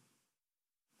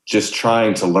just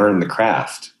trying to learn the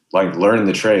craft, learn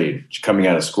the trade coming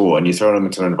out of school. And you throw them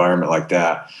into an environment like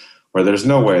that where there's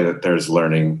no way that there's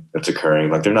learning that's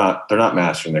occurring. They're not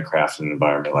mastering their craft in an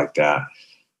environment like that.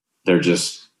 They're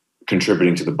just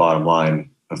contributing to the bottom line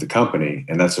of the company.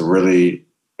 And that's a really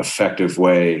effective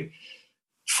way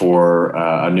for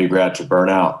a new grad to burn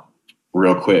out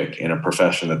real quick in a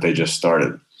profession that they just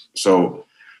started. So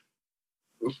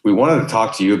we wanted to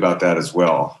talk to you about that as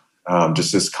well.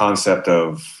 Just this concept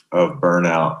of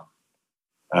burnout.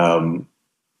 And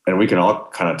we can all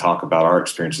kind of talk about our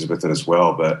experiences with it as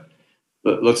well, but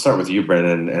let's start with you,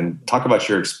 Brendan, and talk about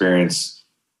your experience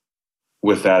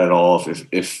with that at all.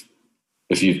 If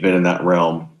you've been in that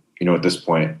realm, at this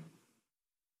point.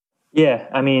 Yeah.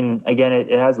 I mean, again,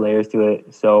 it has layers to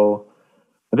it. So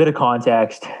a bit of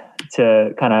context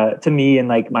to me and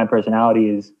my personality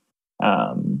is,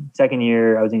 second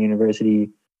year I was in university.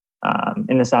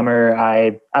 In the summer,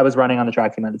 I was running on the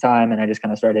track team at the time, and I just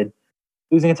kind of started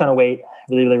losing a ton of weight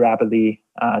really, really rapidly,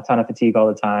 a ton of fatigue all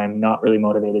the time, not really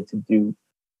motivated to do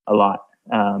a lot.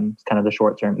 It's kind of the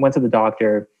short term. Went to the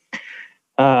doctor.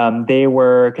 They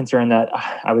were concerned that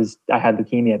I had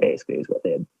leukemia, basically, is what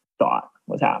they had thought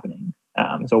was happening.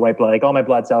 So white blood, all my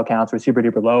blood cell counts were super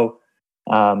duper low.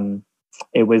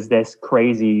 It was this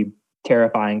crazy,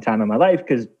 terrifying time in my life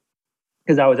because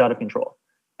I was out of control.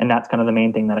 And that's kind of the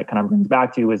main thing that it kind of brings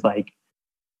back to is I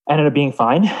ended up being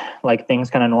fine. Things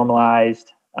kind of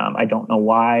normalized. I don't know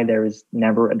why. There was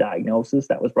never a diagnosis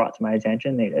that was brought to my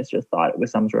attention. They just thought it was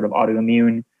some sort of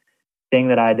autoimmune thing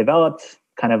that I developed,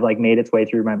 kind of made its way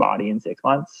through my body in 6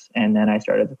 months. And then I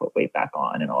started to put weight back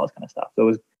on and all this kind of stuff. So it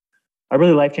was a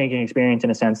really life-changing experience in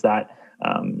a sense that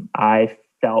I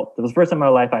felt, it was the first time in my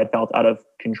life I had felt out of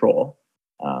control.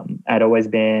 I'd always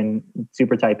been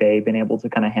super type A, been able to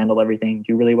kind of handle everything,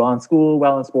 do really well in school,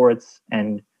 well in sports,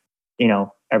 and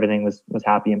everything was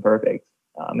happy and perfect.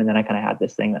 And then I kind of had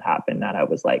this thing that happened that I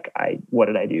was like, what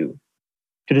did I do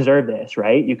to deserve this?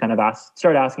 Right? You kind of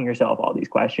start asking yourself all these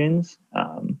questions.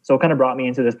 So it kind of brought me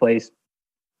into this place,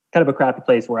 kind of a crappy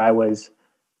place where I was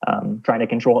trying to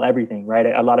control everything, right?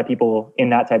 A lot of people in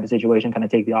that type of situation kind of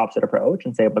take the opposite approach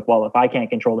and say, well, if I can't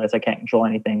control this, I can't control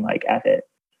anything, F it,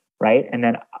 right? And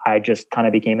then I just kind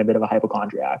of became a bit of a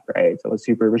hypochondriac, right? So I was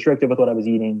super restrictive with what I was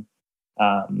eating,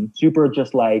 super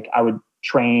just I would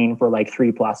train for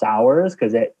 3+ hours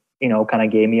because it, kind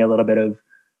of gave me a little bit of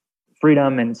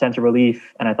freedom and sense of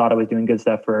relief. And I thought I was doing good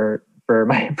stuff for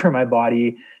my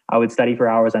body. I would study for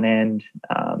hours on end.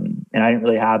 And I didn't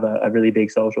really have a really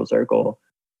big social circle.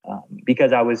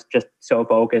 Because I was just so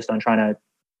focused on trying to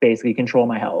basically control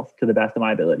my health to the best of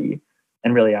my ability.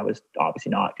 And really, I was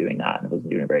obviously not doing that, and I wasn't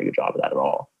doing a very good job of that at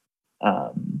all.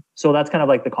 So that's kind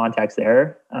of the context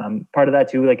there. Part of that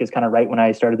too, is kind of right when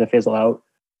I started to fizzle out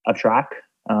of track,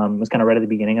 was kind of right at the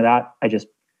beginning of that. I just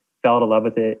fell out of love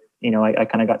with it. I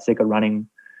kind of got sick of running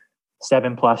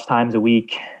 7+ times a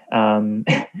week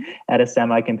at a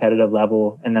semi-competitive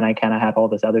level. And then I kind of had all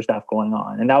this other stuff going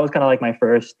on. And that was kind of my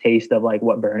first taste of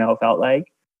what burnout felt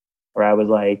like, where I was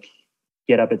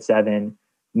get up at 7,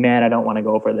 man, I don't want to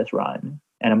go for this run.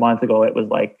 And a month ago, it was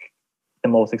the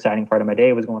most exciting part of my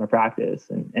day was going to practice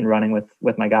and running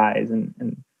with my guys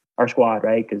and our squad,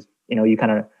 right? Because, you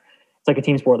kind of, it's like a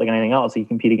team sport like anything else. So you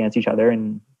compete against each other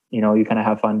and, you kind of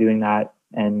have fun doing that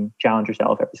and challenge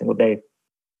yourself every single day.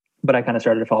 But I kind of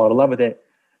started to fall out of love with it,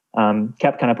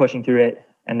 kept kind of pushing through it.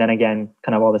 And then again,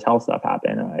 kind of all this health stuff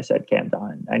happened. And I said, okay, I'm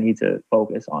done. I need to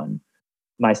focus on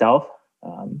myself.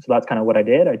 So that's kind of what I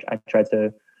did. I tried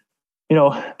to,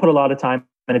 put a lot of time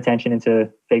and attention into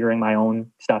figuring my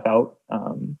own stuff out.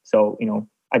 So,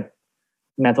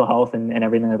 mental health and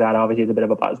everything like that obviously is a bit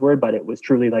of a buzzword, but it was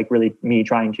truly like really me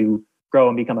trying to grow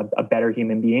and become a better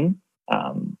human being,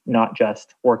 not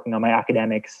just working on my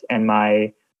academics and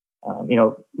my,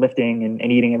 lifting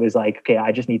and eating. It was like, okay,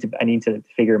 I need to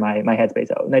figure my headspace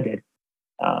out. And I did.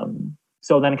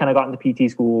 So then kind of got into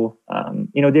PT school,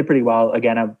 did pretty well.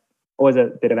 Again, I was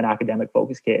a bit of an academic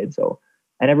focused kid. So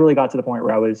I never really got to the point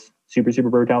where I was super, super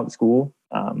burnt out at school.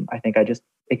 I think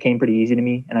it came pretty easy to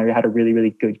me, and I had a really,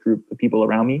 really good group of people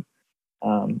around me.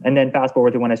 And then fast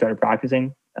forward to when I started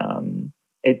practicing, I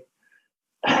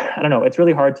don't know, it's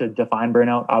really hard to define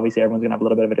burnout. Obviously everyone's gonna have a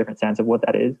little bit of a different sense of what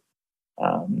that is.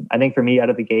 I think for me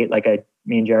out of the gate, like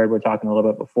me and Jared were talking a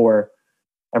little bit before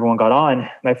everyone got on,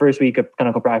 my first week of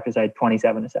clinical practice, I had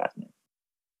 27 assessments,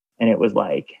 and it was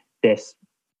like this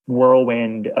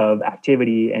whirlwind of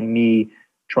activity and me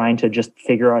trying to just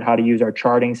figure out how to use our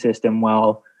charting system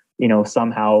while,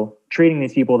 somehow treating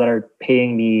these people that are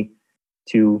paying me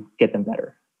to get them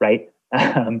better. Right.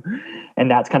 And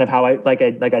that's kind of how like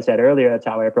I said earlier, that's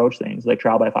how I approach things, like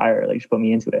trial by fire, like just put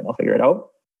me into it and I'll figure it out.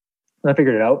 And I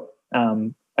figured it out.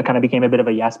 I kind of became a bit of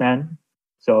a yes man.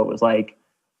 So it was like, do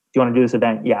you want to do this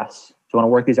event? Yes. Do you want to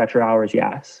work these extra hours?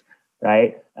 Yes.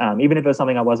 Right. Even if it was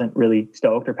something I wasn't really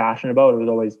stoked or passionate about, it was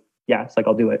always yes, like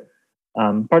I'll do it.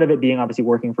 Part of it being obviously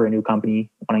working for a new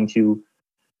company, wanting to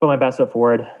put my best foot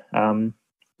forward. And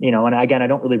again, I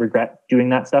don't really regret doing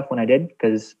that stuff when I did,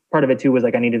 because part of it too was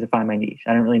like I needed to find my niche.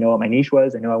 I didn't really know what my niche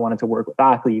was. I knew I wanted to work with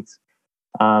athletes,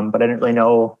 but I didn't really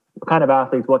know what kind of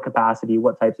athletes, what capacity,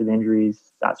 what types of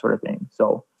injuries, that sort of thing.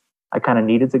 So I kind of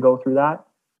needed to go through that.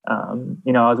 I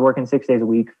was working 6 days a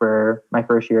week for my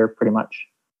first year, pretty much,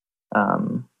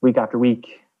 week after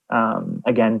week.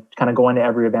 Again, kind of going to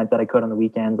every event that I could on the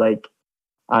weekends. Like,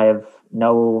 I have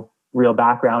no real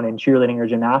background in cheerleading or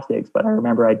gymnastics, but I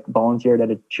remember I volunteered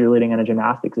at a cheerleading and a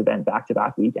gymnastics event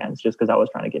back-to-back weekends, just because I was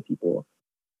trying to get people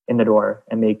in the door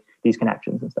and make these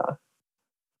connections and stuff.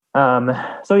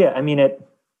 So yeah, I mean, it,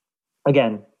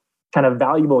 again, kind of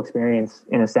valuable experience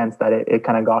in a sense that it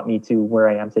kind of got me to where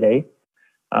I am today.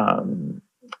 And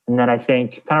then I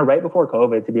think kind of right before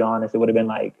COVID, to be honest, it would have been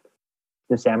like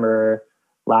December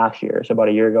last year. So about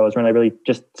a year ago is when I really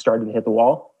just started to hit the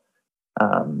wall.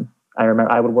 I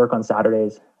remember I would work on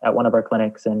Saturdays at one of our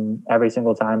clinics, and every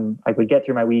single time I would get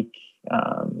through my week,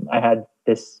 I had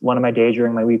one of my days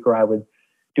during my week where I would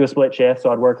do a split shift.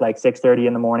 So I'd work like 6:30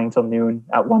 in the morning till noon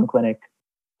at one clinic.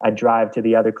 I'd drive to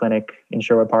the other clinic in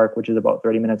Sherwood Park, which is about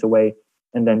 30 minutes away,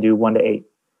 and then do 1 to 8.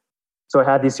 So I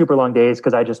had these super long days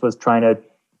because I just was trying to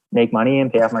make money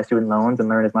and pay off my student loans and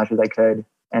learn as much as I could.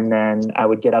 And then I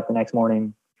would get up the next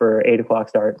morning for 8 o'clock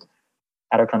start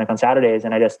at our clinic on Saturdays.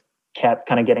 And I just kept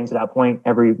kind of getting to that point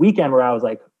every weekend where I was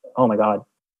like, oh my God,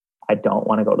 I don't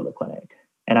want to go to the clinic.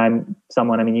 And I'm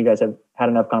someone, I mean, you guys have had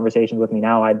enough conversations with me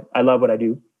now. I love what I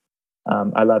do.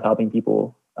 I love helping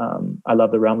people. I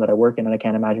love the realm that I work in, and I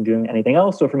can't imagine doing anything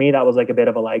else. So for me, that was like a bit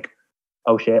of a like,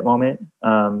 oh shit moment,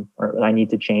 or I need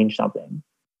to change something.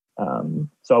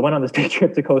 So I went on this big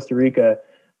trip to Costa Rica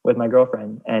with my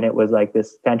girlfriend, and it was like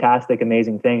this fantastic,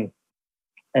 amazing thing.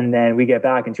 And then we get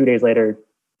back, and 2 days later,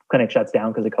 clinic shuts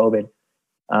down because of COVID.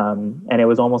 And it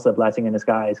was almost a blessing in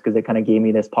disguise, because it kind of gave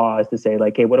me this pause to say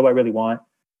like, hey, what do I really want?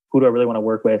 Who do I really want to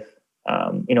work with?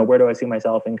 Where do I see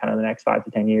myself in kind of the next 5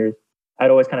 to 10 years? I'd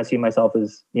always kind of see myself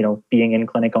as, being in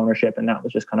clinic ownership. And that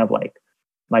was just kind of like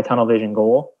my tunnel vision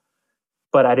goal.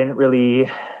 But I didn't really,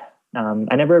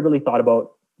 I never really thought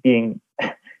about being,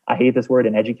 I hate this word,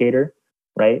 an educator,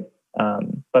 right?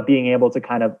 But being able to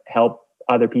kind of help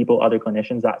other people, other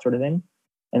clinicians, that sort of thing.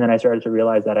 And then I started to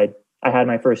realize that I had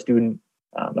my first student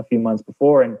a few months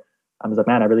before, and I was like,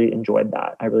 man, I really enjoyed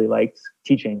that. I really liked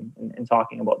teaching and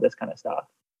talking about this kind of stuff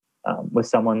with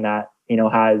someone that,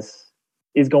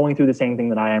 is going through the same thing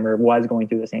that I am, or was going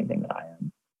through the same thing that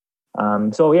I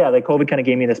am. So yeah, like COVID kind of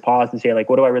gave me this pause to say like,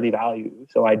 what do I really value?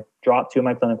 So I dropped 2 of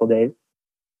my clinical days.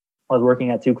 I was working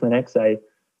at 2 clinics. I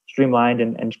streamlined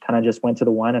and kind of just went to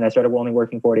the one, and I started only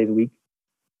working 4 days a week.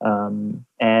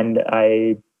 And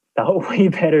I felt way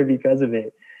better because of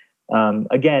it.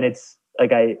 Again, it's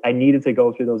like, I needed to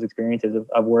go through those experiences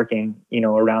of working,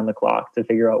 around the clock to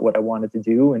figure out what I wanted to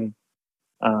do. And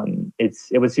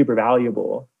it was super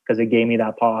valuable. because it gave me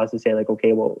that pause to say like,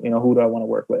 okay, well, who do I want to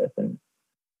work with? And,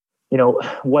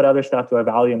 what other stuff do I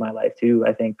value in my life too?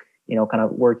 I think, kind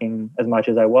of working as much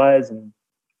as I was and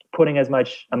putting as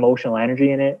much emotional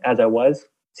energy in it as I was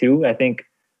too. I think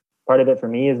part of it for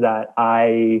me is that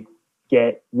I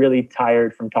get really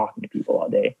tired from talking to people all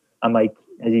day. I'm like,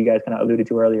 as you guys kind of alluded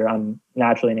to earlier, I'm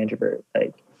naturally an introvert.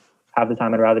 Like half the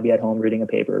time I'd rather be at home reading a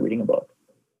paper or reading a book.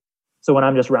 So when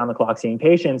I'm just around the clock seeing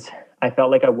patients, I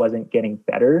felt like I wasn't getting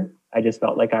better. I just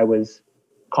felt like I was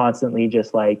constantly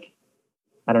just like,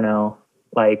 I don't know,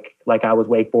 like I was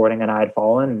wakeboarding and I had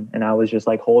fallen and I was just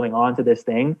like holding on to this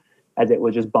thing as it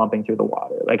was just bumping through the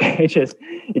water. Like it just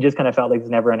kind of felt like this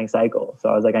never ending cycle. So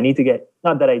I was like,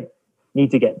 not that I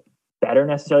need to get better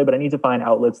necessarily, but I need to find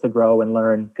outlets to grow and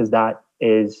learn, because that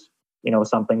is,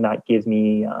 something that gives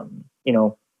me,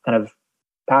 kind of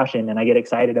passion, and I get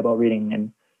excited about reading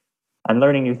and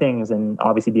learning new things. And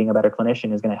obviously being a better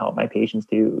clinician is going to help my patients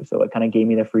too. So it kind of gave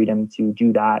me the freedom to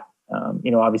do that.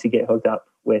 Obviously get hooked up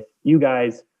with you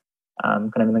guys,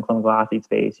 kind of in the clinical athlete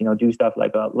space, do stuff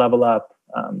like Level Up,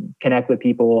 connect with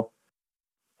people,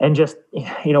 and just,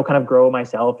 kind of grow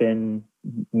myself in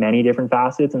many different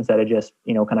facets instead of just,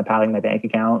 kind of padding my bank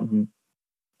account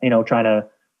and, trying to,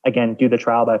 again, do the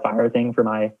trial by fire thing for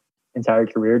my entire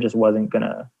career just wasn't going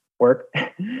to work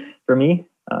for me.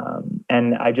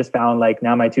 And I just found like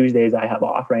now my Tuesdays I have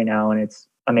off right now, and it's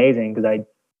amazing because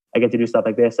I get to do stuff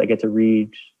like this. I get to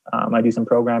read. I do some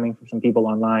programming for some people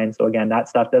online. So again, that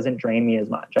stuff doesn't drain me as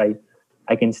much.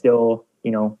 I can still,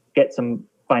 get some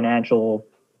financial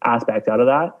aspects out of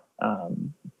that.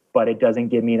 But it doesn't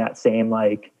give me that same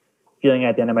like feeling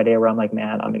at the end of my day where I'm like,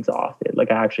 man, I'm exhausted.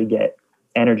 Like I actually get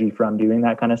energy from doing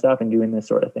that kind of stuff and doing this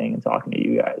sort of thing and talking to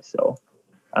you guys. So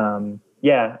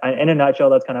yeah, in a nutshell,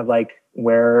 that's kind of like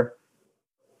where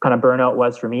kind of burnout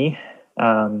was for me.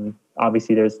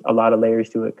 Obviously there's a lot of layers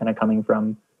to it, kind of coming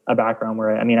from a background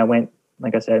where, I went,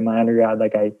 like I said, in my undergrad,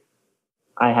 like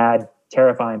I had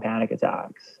terrifying panic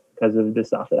attacks because of the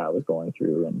stuff that I was going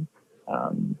through.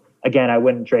 And again, I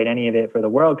wouldn't trade any of it for the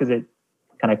world because it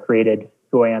kind of created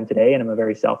who I am today. And I'm a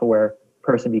very self-aware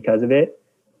person because of it.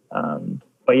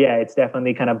 But yeah, it's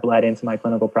definitely kind of bled into my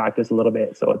clinical practice a little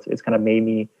bit. So it's kind of made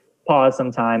me pause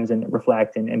sometimes and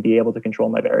reflect and be able to control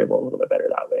my variable a little bit better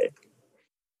that way.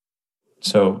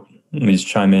 So let me just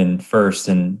chime in first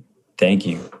and thank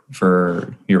you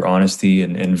for your honesty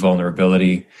and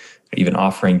vulnerability, even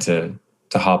offering to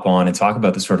hop on and talk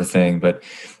about this sort of thing. But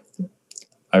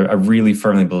I really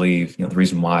firmly believe, the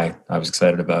reason why I was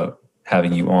excited about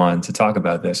having you on to talk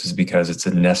about this is because it's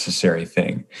a necessary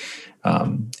thing.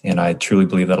 And I truly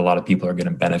believe that a lot of people are going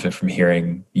to benefit from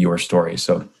hearing your story.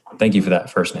 So thank you for that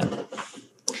first, man.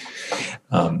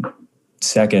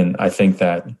 Second, I think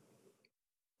that,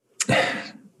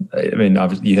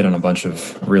 obviously you hit on a bunch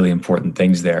of really important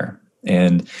things there.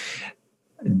 And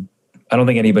I don't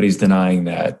think anybody's denying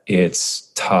that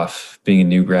it's tough being a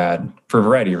new grad for a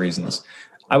variety of reasons.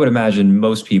 I would imagine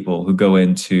most people who go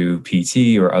into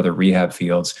PT or other rehab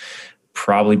fields,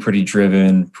 probably pretty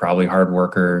driven, probably hard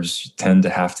workers, tend to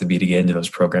have to be to get into those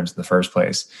programs in the first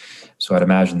place. So I'd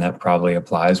imagine that probably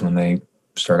applies when they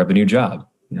start up a new job.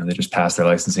 They just pass their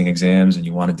licensing exams and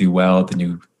you want to do well at the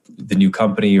new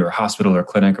company or hospital or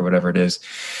clinic or whatever it is.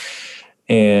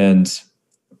 And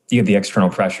you get the external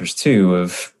pressures too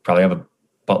of probably have a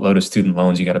buttload of student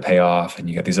loans you got to pay off, and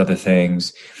you got these other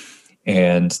things.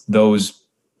 And those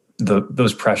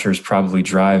pressures probably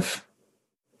drive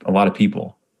a lot of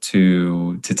people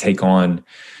to take on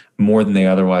more than they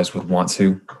otherwise would want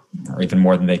to, or even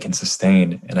more than they can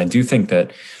sustain. And I do think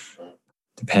that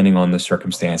depending on the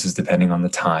circumstances, depending on the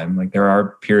time, like there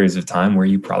are periods of time where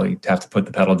you probably have to put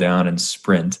the pedal down and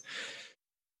sprint.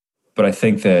 But I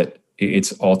think that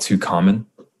it's all too common.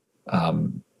 I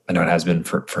know it has been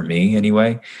for me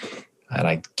anyway. And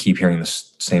I keep hearing the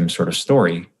same sort of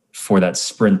story, for that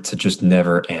sprint to just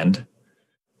never end,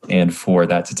 and for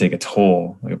that to take a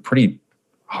toll, like a pretty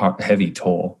heavy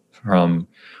toll from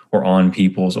or on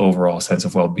people's overall sense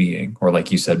of well-being. Or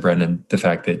like you said, Brendan, the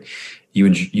fact that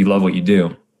you love what you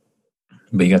do,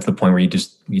 but you got to the point where you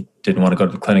didn't want to go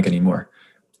to the clinic anymore.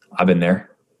 I've been there,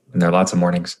 and there are lots of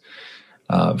mornings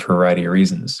for a variety of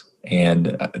reasons.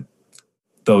 And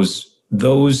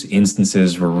those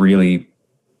instances were really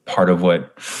part of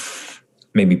what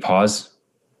made me pause,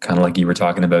 kind of like you were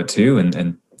talking about too,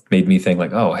 and made me think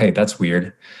like, oh, hey, that's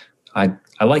weird. I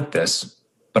like this,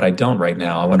 but I don't right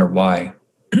now. I wonder why.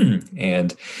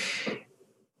 And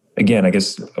again, I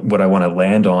guess what I want to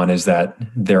land on is that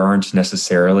there aren't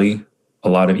necessarily a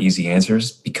lot of easy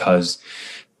answers, because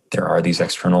there are these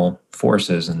external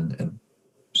forces and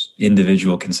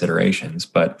individual considerations.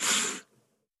 But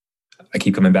I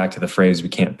keep coming back to the phrase, we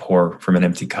can't pour from an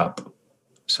empty cup.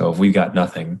 So if we've got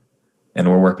nothing and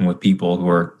we're working with people who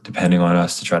are depending on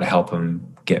us to try to help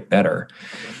them get better,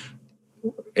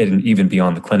 and even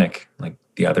beyond the clinic, like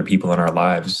the other people in our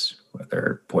lives,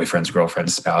 whether boyfriends,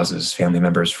 girlfriends, spouses, family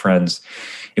members, friends,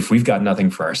 if we've got nothing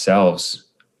for ourselves,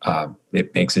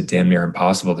 it makes it damn near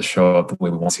impossible to show up the way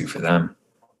we want to for them.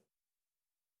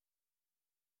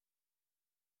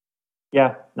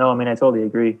 Yeah, no, I mean, I totally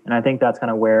agree. And I think that's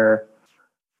kind of where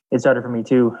it started for me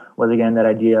too, was again, that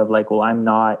idea of like, well, I'm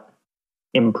not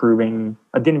improving.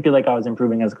 I didn't feel like I was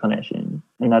improving as a clinician.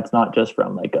 And that's not just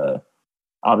from like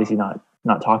obviously not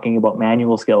talking about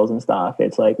manual skills and stuff.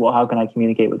 It's like, well, how can I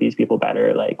communicate with these people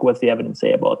better? Like, what's the evidence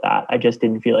say about that? I just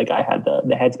didn't feel like I had the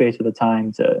headspace or the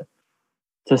time to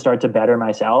start to better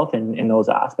myself in those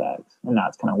aspects. And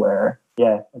that's kind of where,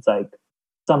 yeah, it's like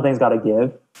something's got to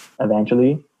give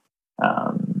eventually.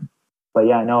 But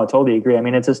yeah, no, I totally agree. I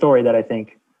mean, it's a story that I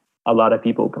think a lot of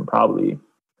people can probably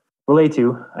relate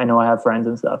to. I know I have friends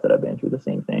and stuff that have been through the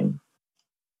same thing.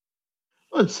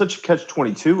 Well, it's such a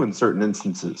catch-22 in certain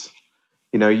instances.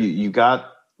 You know, you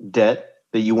got debt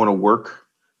that you want to work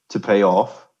to pay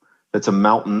off. That's a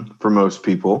mountain for most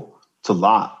people. It's a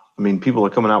lot. I mean, people are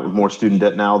coming out with more student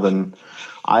debt now than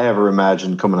I ever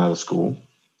imagined coming out of school.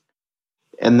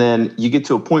 And then you get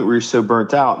to a point where you're so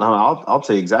burnt out. Now, I'll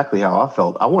tell you exactly how I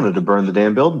felt. I wanted to burn the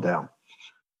damn building down.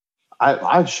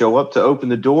 I'd show up to open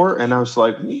the door, and I was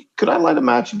like, could I light a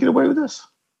match and get away with this?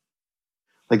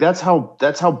 Like, that's how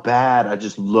bad I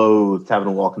just loathed having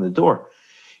to walk in the door.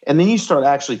 And then you start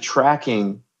actually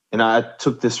tracking, and I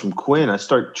took this from Quinn, I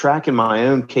start tracking my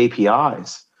own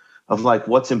KPIs of like,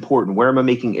 what's important? Where am I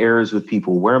making errors with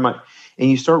people? Where am I? And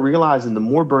you start realizing the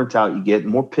more burnt out you get, the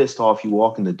more pissed off you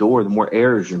walk in the door, the more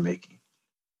errors you're making.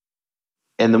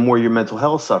 And the more your mental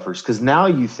health suffers. Because now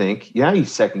you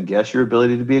second guess your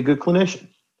ability to be a good clinician.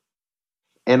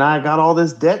 And I got all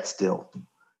this debt still.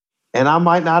 And I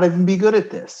might not even be good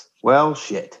at this. Well,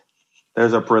 shit.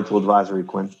 There's our parental advisory,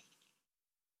 Quinn.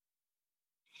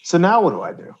 So now what do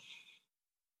I do?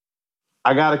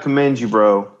 I got to commend you,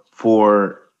 bro,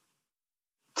 for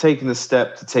taking the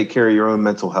step to take care of your own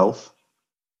mental health.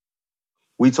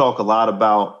 We talk a lot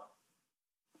about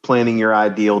planning your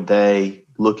ideal day,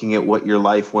 looking at what your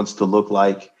life wants to look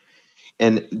like,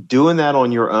 and doing that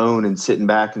on your own and sitting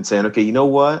back and saying, okay, you know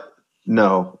what?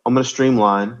 No, I'm going to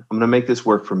streamline. I'm going to make this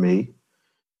work for me.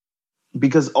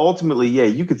 Because ultimately, yeah,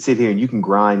 you could sit here and you can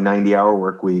grind 90-hour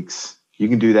work weeks. You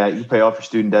can do that. You pay off your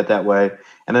student debt that way.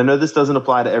 And I know this doesn't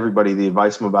apply to everybody, the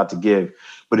advice I'm about to give,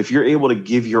 but if you're able to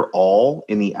give your all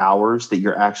in the hours that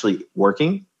you're actually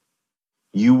working,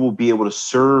 you will be able to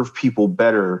serve people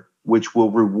better, which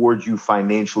will reward you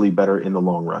financially better in the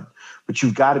long run. But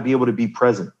you've got to be able to be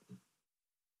present.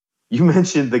 You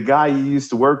mentioned the guy you used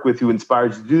to work with who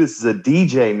inspired you to do this is a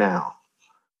DJ now.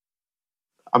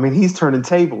 I mean, he's turning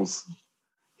tables.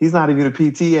 He's not even a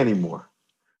PT anymore.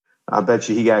 I bet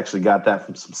you he actually got that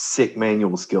from some sick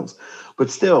manual skills. But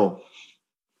still,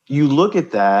 you look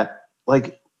at that,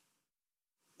 like,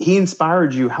 he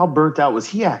inspired you. How burnt out was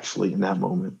he actually in that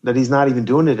moment that he's not even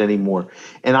doing it anymore?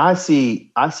 And I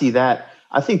see that.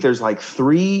 I think there's like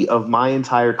 3 of my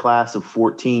entire class of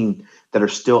 14 that are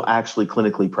still actually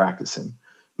clinically practicing.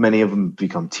 Many of them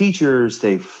become teachers.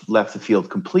 They've left the field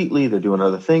completely. They're doing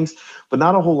other things, but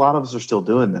not a whole lot of us are still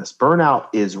doing this. Burnout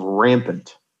is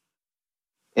rampant,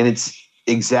 and it's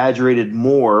exaggerated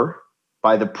more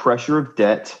by the pressure of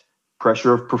debt,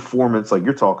 pressure of performance, like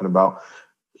you're talking about.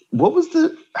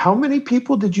 How many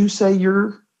people did you say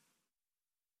your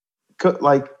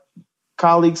like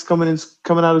colleagues coming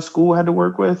out of school had to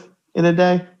work with in a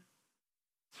day?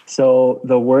 So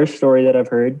the worst story that I've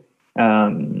heard,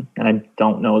 and I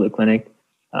don't know the clinic,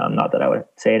 not that I would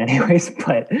say it anyways,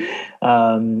 but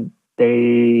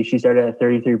she started at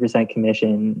 33%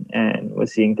 commission and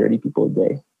was seeing 30 people a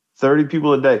day. 30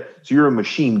 people a day. So you're a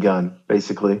machine gun,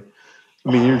 basically.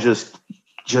 I mean, you're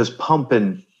just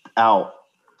pumping out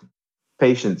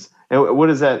patients. And what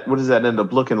does that end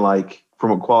up looking like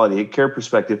from a quality of care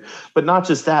perspective? But not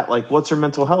just that, like, what's her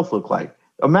mental health look like?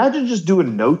 Imagine just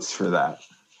doing notes for that.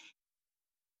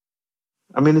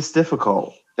 I mean, it's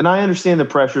difficult. And I understand the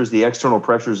pressures, the external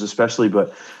pressures especially,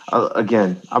 but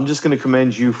again, I'm just going to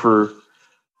commend you for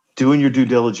doing your due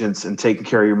diligence and taking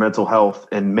care of your mental health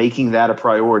and making that a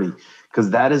priority, because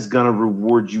that is going to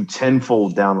reward you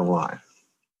tenfold down the line.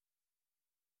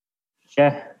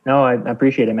 Yeah, no, I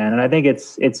appreciate it, man. And I think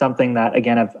it's something that,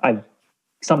 again, I've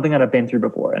something that I've been through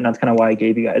before. And that's kind of why I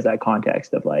gave you guys that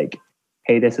context of like,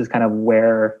 hey, this is kind of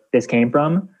where this came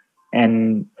from.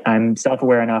 And I'm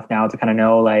self-aware enough now to kind of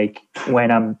know, like, when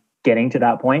I'm getting to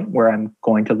that point where I'm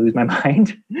going to lose my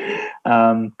mind.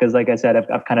 Because like I said,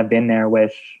 I've kind of been there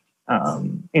with,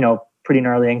 pretty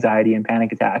gnarly anxiety and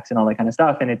panic attacks and all that kind of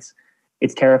stuff. And it's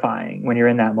terrifying when you're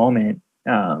in that moment.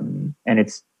 And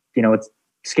it's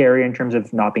scary in terms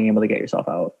of not being able to get yourself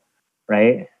out.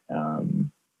 Right.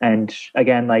 And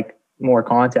again, like more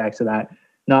context to that,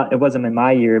 it wasn't in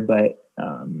my year, but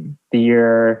the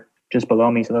year just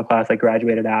below me, so the class I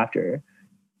graduated after,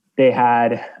 they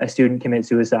had a student commit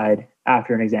suicide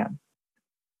after an exam.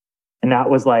 And that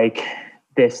was like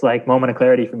this like moment of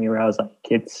clarity for me where I was like,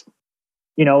 it's,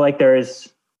 like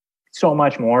there's so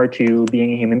much more to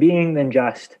being a human being than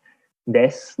just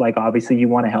this. Like, obviously you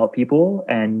want to help people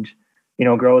and,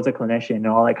 grow as a clinician and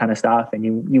all that kind of stuff. And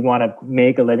you want to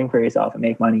make a living for yourself and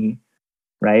make money.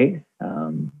 Right.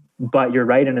 But you're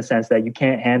right in a sense that you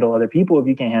can't handle other people if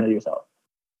you can't handle yourself.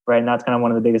 Right. And that's kind of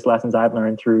one of the biggest lessons I've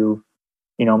learned through,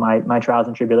 my trials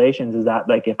and tribulations is that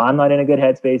like, if I'm not in a good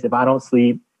headspace, if I don't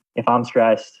sleep, if I'm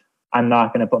stressed, I'm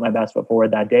not going to put my best foot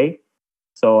forward that day.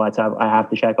 So I have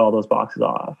to check all those boxes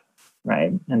off.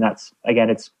 Right. And that's,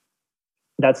 again,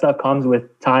 that stuff comes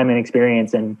with time and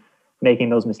experience and making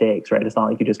those mistakes, right? It's not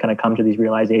like you just kind of come to these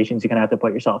realizations. You're going to have to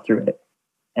put yourself through it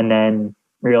and then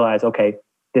realize, okay,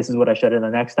 this is what I should have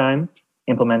done next time.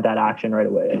 Implement that action right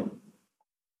away.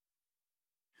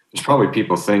 There's probably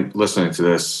people listening to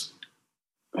this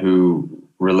who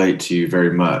relate to you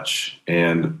very much.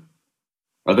 And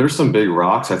are there some big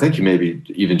rocks? I think you maybe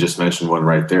even just mentioned one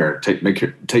right there.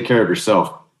 Take care of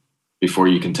yourself before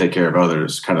you can take care of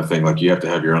others, kind of thing. Like you have to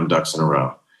have your own ducks in a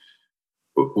row.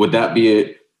 Would that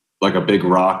be like a big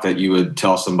rock that you would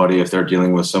tell somebody if they're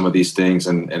dealing with some of these things?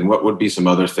 And what would be some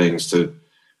other things to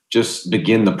just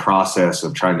begin the process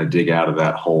of trying to dig out of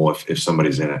that hole if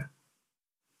somebody's in it?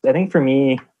 I think for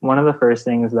me, one of the first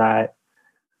things that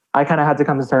I kind of had to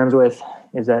come to terms with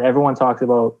is that everyone talks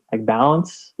about like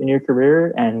balance in your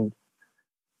career. And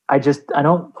I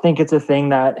don't think it's a thing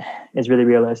that is really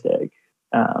realistic.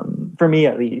 For me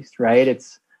at least, right?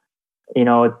 It's,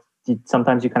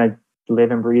 sometimes you kind of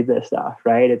live and breathe this stuff,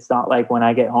 right? It's not like when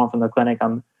I get home from the clinic,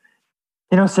 I'm,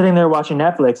 sitting there watching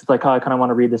Netflix. It's like, oh, I kind of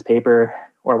want to read this paper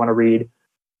or I want to read,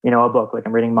 a book. Like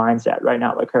I'm reading Mindset right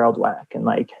now, like Carol Dweck, and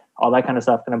like all that kind of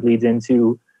stuff kind of bleeds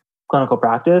into clinical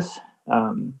practice.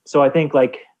 So I think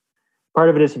like part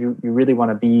of it is if you really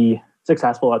want to be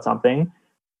successful at something,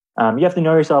 you have to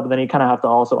know yourself, but then you kind of have to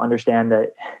also understand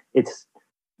that it's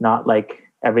not like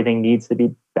everything needs to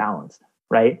be balanced,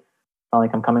 right? It's not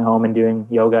like I'm coming home and doing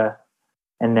yoga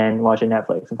and then watching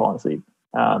Netflix and falling asleep.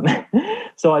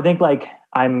 So I think like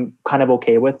I'm kind of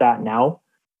okay with that now.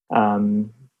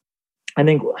 I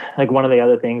think like one of the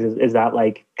other things is that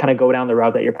like kind of go down the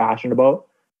route that you're passionate about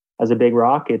as a big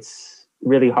rock. It's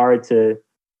really hard to,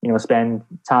 spend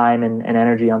time and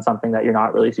energy on something that you're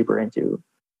not really super into,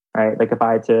 right? Like if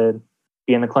I had to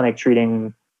be in the clinic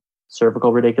treating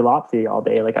cervical radiculopathy all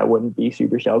day, like I wouldn't be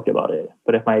super stoked about it.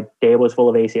 But if my day was full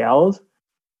of ACLs,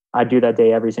 I'd do that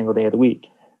day every single day of the week,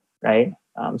 right?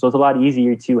 So it's a lot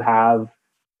easier to have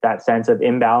that sense of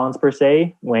imbalance per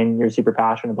se when you're super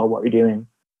passionate about what you're doing,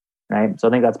 right? So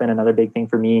I think that's been another big thing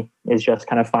for me is just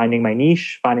kind of finding my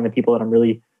niche, finding the people that I'm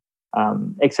really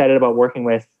excited about working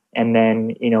with. And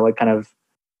then, it kind of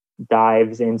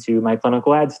dives into my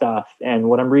clinical ed stuff and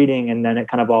what I'm reading. And then it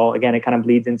kind of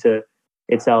bleeds into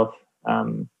itself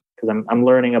because I'm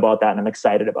learning about that and I'm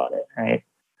excited about it, right?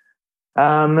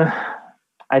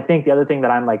 I think the other thing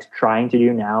that I'm like trying to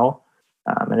do now,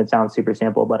 and it sounds super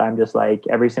simple, but I'm just like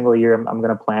every single year I'm going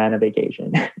to plan a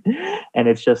vacation. And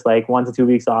it's just like 1 to 2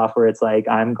 weeks off where it's like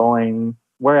I'm going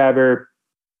wherever.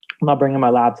 I'm not bringing my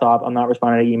laptop. I'm not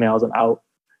responding to emails. I'm out.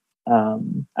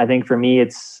 I think for me,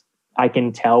 I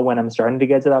can tell when I'm starting to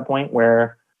get to that point where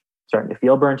I'm starting to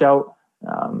feel burnt out.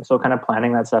 So kind of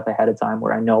planning that stuff ahead of time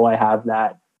where I know I have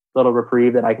that little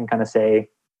reprieve that I can kind of say,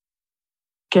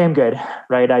 okay, I'm good,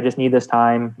 right? I just need this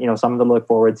time, something to look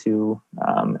forward to.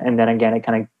 And then again, it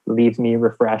kind of leaves me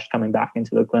refreshed coming back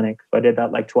into the clinic. So I did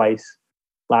that like twice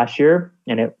last year.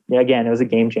 And it was a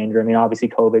game changer. I mean, obviously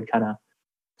COVID kind of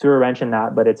threw a wrench in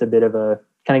that, but it's a bit of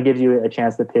kind of gives you a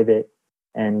chance to pivot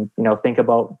and, think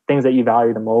about things that you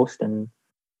value the most and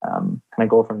kind of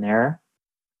go from there.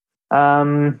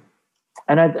 And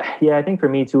I think for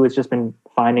me too, it's just been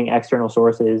finding external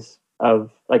sources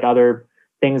of like other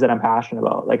things that I'm passionate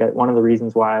about. Like one of the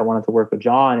reasons why I wanted to work with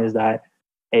John is that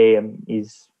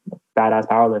he's a badass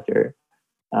powerlifter.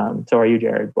 So are you,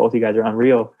 Jared. Both of you guys are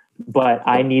unreal. But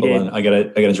I needed. I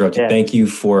gotta interrupt you. Thank you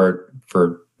for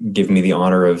giving me the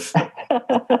honor of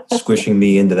squishing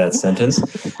me into that sentence.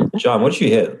 John, what did you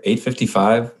hit?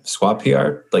 855 squat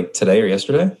PR like today or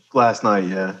yesterday? Last night,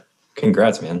 yeah.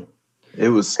 Congrats, man. It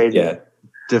was Yeah.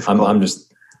 difficult. I'm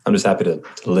just happy to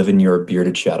live in your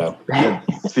bearded shadow.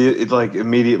 It like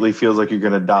immediately feels like you're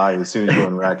going to die as soon as you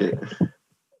unrack it.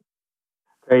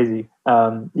 Crazy.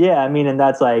 Yeah, I mean, and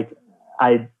that's like,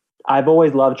 I've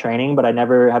always loved training, but I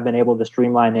never have been able to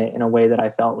streamline it in a way that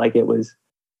I felt like it was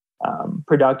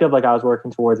productive. Like I was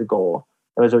working towards a goal.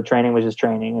 Training was just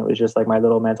training. It was just like my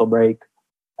little mental break.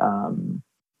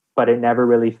 But it never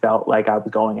really felt like I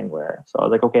was going anywhere. So I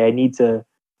was like, okay, I need to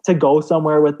go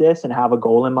somewhere with this and have a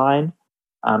goal in mind.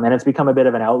 And it's become a bit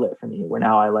of an outlet for me where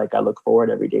now I look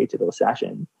forward every day to those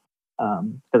sessions.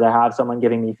 Because I have someone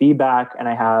giving me feedback and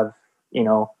I have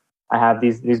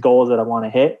these goals that I want to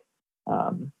hit.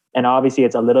 And obviously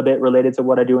it's a little bit related to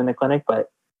what I do in the clinic, but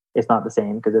it's not the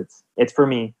same because it's for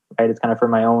me, right? It's kind of for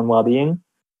my own well-being.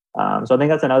 So I think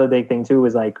that's another big thing too,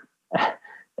 is like,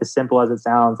 as simple as it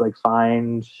sounds, like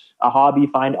find a hobby,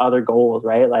 find other goals,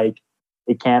 right? Like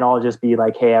it can't all just be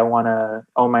like, hey, I want to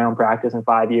own my own practice in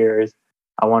 5 years.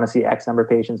 I want to see X number of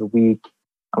patients a week.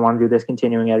 I want to do this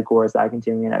continuing ed course, that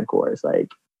continuing ed course, like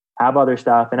have other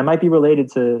stuff. And it might be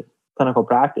related to clinical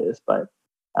practice, but,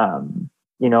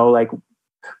 like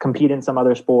compete in some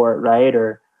other sport, right?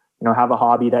 Or, have a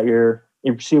hobby that you're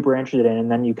super interested in.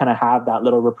 And then you kind of have that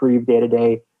little reprieve day to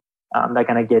day that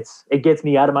kind of gets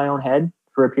me out of my own head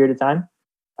for a period of time.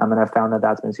 And I've found that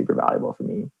that's been super valuable for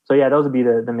me. So yeah, those would be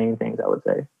the main things I would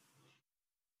say.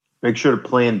 Make sure to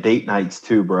plan date nights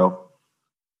too, bro.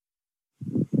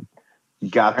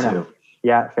 Got Fair to. enough.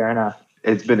 Yeah, fair enough.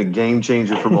 It's been a game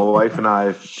changer for my wife and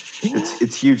I.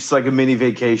 It's huge. It's like a mini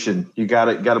vacation. You got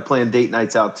to plan date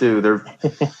nights out too.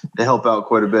 They help out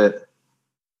quite a bit.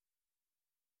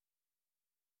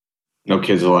 No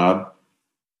kids allowed?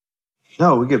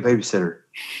 No, we get a babysitter.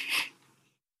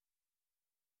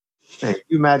 Hey, can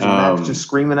you imagine Max just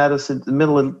screaming at us in the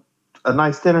middle of a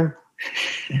nice dinner?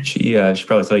 She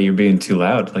probably thought you were being too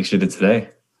loud like she did today.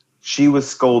 She was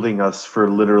scolding us for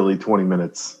literally 20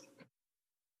 minutes.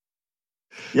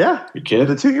 Yeah. Your kid?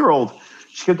 The 2-year-old.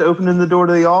 She kept opening the door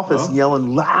to the office and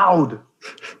yelling loud.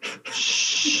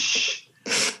 Shh.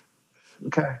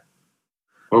 Okay.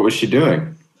 What was she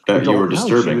doing that you were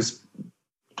disturbing? She was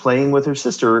playing with her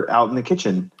sister out in the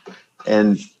kitchen.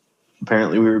 And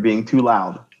apparently we were being too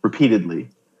loud repeatedly.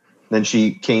 Then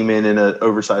she came in an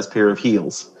oversized pair of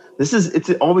heels. It's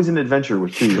always an adventure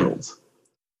with 2-year-olds.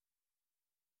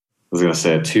 I was going to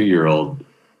say a 2-year-old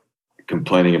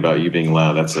complaining about you being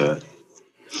loud. It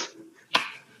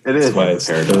is. That's why it's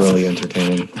thoroughly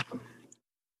entertaining.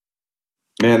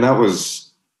 Man,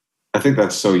 I think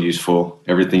that's so useful.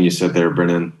 Everything you said there,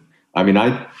 Brennan. I mean,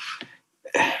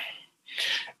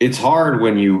 it's hard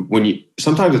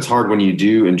sometimes it's hard when you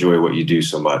do enjoy what you do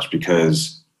so much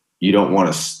because you don't want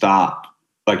to stop.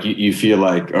 Like you feel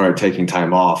like, all right, taking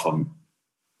time off.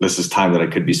 This is time that I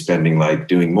could be spending like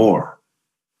doing more.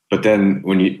 But then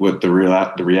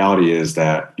the reality is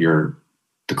that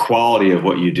the quality of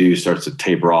what you do starts to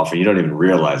taper off and you don't even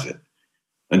realize it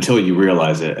until you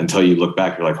realize it, until you look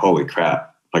back, you're like, holy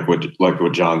crap. Like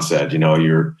what John said,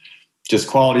 you're just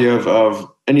quality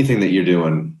of anything that you're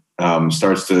doing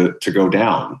starts to go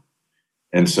down.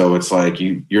 And so it's like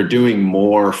you're doing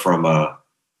more from a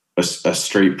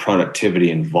straight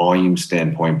productivity and volume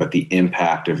standpoint, but the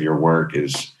impact of your work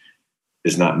is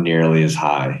not nearly as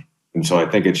high. And so I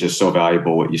think it's just so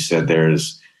valuable what you said there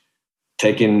is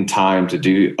taking time to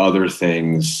do other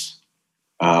things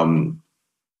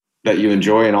that you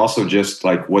enjoy. And also just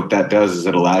like what that does is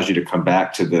it allows you to come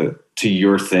back to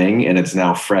your thing and it's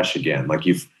now fresh again. Like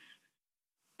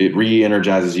it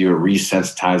re-energizes you, it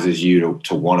resensitizes you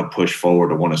to want to push forward,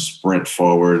 to want to sprint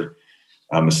forward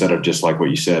instead of just like what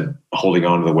you said, holding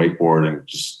on to the wakeboard and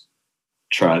just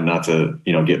trying not to,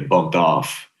 get bumped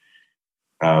off.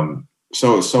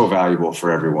 So it's so valuable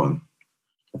for everyone.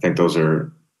 I think those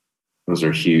are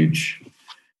huge.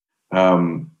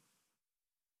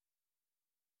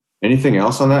 Anything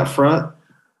else on that front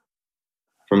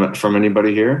from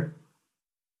anybody here?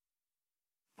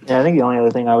 Yeah, I think the only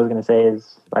other thing I was going to say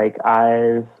is like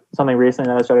something recently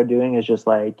that I started doing is just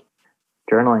like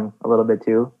journaling a little bit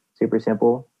too. Super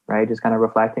simple, right? Just kind of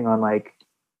reflecting on like,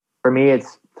 for me,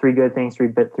 it's 3 good things, 3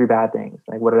 bad things.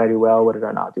 Like, what did I do well? What did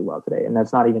I not do well today? And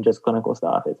that's not even just clinical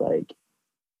stuff. It's like,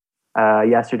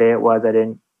 yesterday it was, I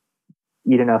didn't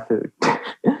eat enough food.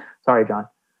 Sorry, John.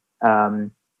 I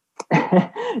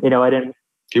didn't.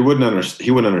 He wouldn't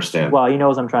understand. Well, he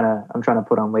knows I'm trying to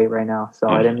put on weight right now. So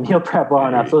I didn't meal prep well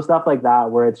enough. So stuff like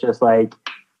that, where it's just like,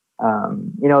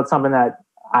 it's something that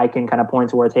I can kind of point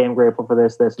towards, hey, I'm grateful for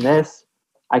this, this, and this.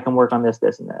 I can work on this,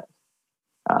 this, and this.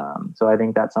 So I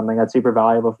think that's something that's super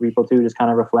valuable for people to just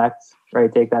kind of reflect,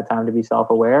 right? Take that time to be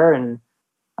self-aware, and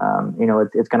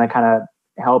it's going to kind of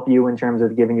help you in terms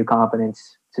of giving you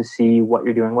confidence to see what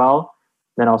you're doing well,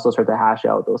 then also start to hash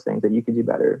out those things that you could do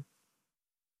better.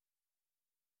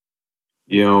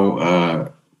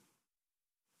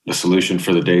 The solution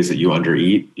for the days that you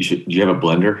undereat, you have a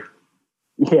blender?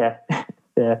 Yeah.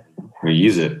 Yeah. Or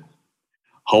use it.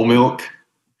 Whole milk,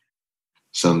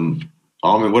 some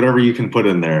almond, whatever you can put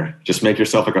in there. Just make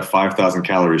yourself like a 5,000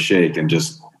 calorie shake and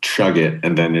just chug it.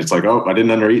 And then it's like, oh, I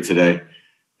didn't undereat today.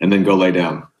 And then go lay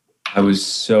down. I was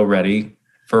so ready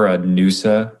for a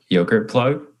Noosa yogurt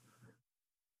plug.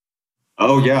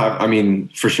 Oh yeah. I mean,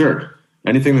 for sure.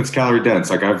 Anything that's calorie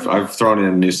dense. Like I've thrown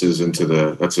in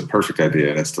Noosas that's a perfect idea,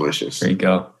 and it's delicious. There you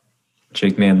go.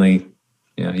 Jake Manley,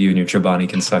 you and your Chobani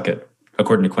can suck it,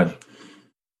 according to Quinn.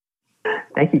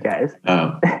 Thank you, guys.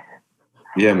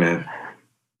 Yeah, man.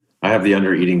 I have the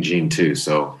undereating gene too,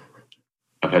 so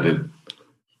I've had to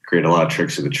create a lot of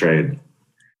tricks of the trade.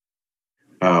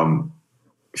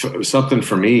 Something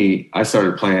for me, I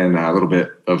started playing a little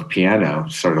bit of piano,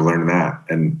 started learning that.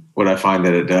 And what I find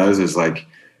that it does is like,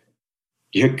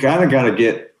 you gotta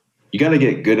get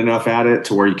good enough at it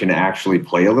to where you can actually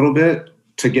play a little bit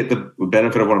to get the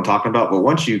benefit of what I'm talking about. But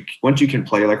once you can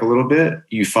play like a little bit,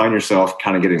 you find yourself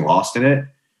kind of getting lost in it.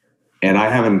 And I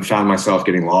haven't found myself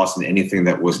getting lost in anything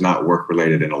that was not work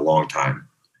related in a long time.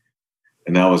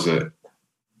 And it was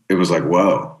like,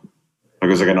 whoa. Like,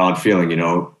 it was like an odd feeling,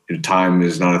 time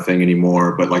is not a thing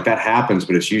anymore, but like that happens,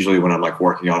 but it's usually when I'm like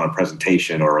working on a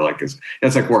presentation or like, it's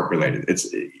like work related.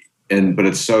 But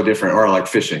it's so different, or like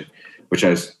fishing, which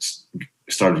I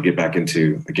started to get back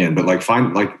into again, but like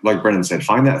like Brendan said,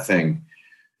 find that thing,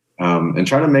 and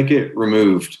try to make it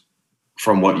removed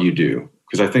from what you do.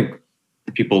 Cause I think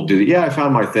people do, I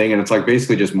found my thing, and it's like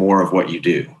basically just more of what you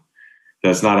do.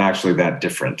 That's not actually that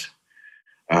different.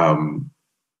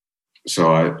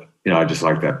 So I just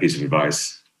like that piece of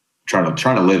advice. Trying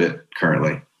to live it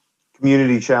currently.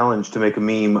 Community challenge to make a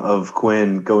meme of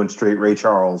Quinn going straight Ray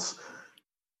Charles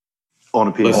on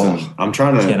a piece. Listen, I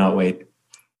cannot wait.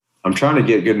 I'm trying to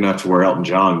get good enough to where Elton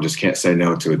John just can't say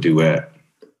no to a duet.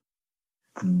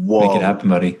 Whoa. Make it happen,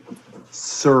 buddy.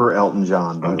 Sir Elton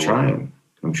John. I'm trying.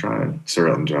 Sir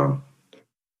Elton John.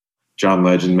 John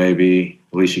Legend, maybe.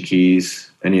 Alicia Keys.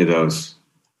 Any of those.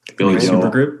 Billy Joel.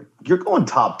 Supergroup. You're going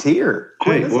top tier.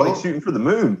 Quinn is like shooting for the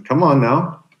moon. Come on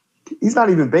now. He's not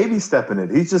even baby stepping it.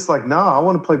 He's just like, I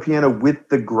want to play piano with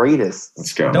the greatest.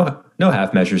 Let's go. No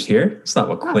half measures here. It's not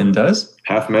what Quinn does.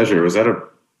 Half measure. Was that a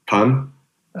pun?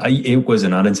 It was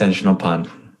an unintentional pun.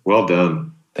 Well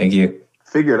done. Thank you.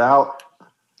 Figure it out.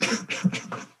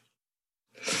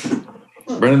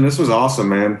 Brendan, this was awesome,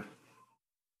 man.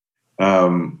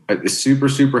 It's super,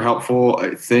 super helpful.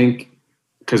 I think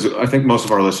most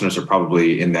of our listeners are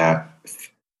probably in that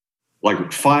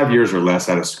like 5 years or less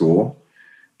out of school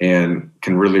and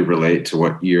can really relate to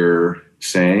what you're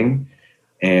saying.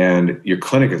 And your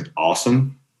clinic is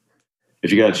awesome.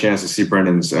 If you got a chance to see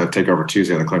Brendan's Takeover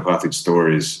Tuesday on the Clinical Athlete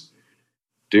Stories,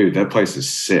 dude, that place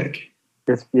is sick.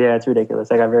 It's ridiculous.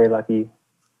 I got very lucky.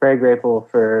 Very grateful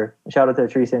for, shout out to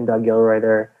Teresa and Doug Gilroy.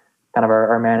 They're kind of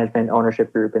our management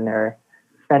ownership group, and they're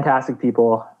fantastic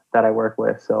people that I work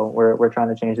with. So we're trying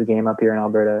to change the game up here in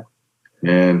Alberta.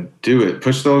 Man, do it.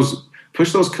 Push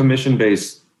those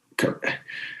commission-based.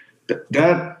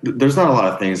 There's not a lot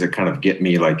of things that kind of get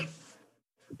me like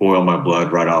boil my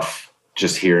blood right off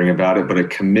just hearing about it, but a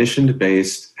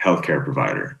commission-based healthcare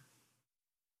provider.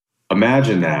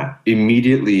 Imagine that.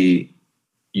 Immediately,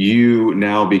 you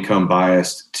now become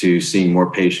biased to seeing more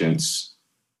patients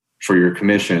for your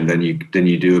commission than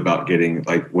you do about getting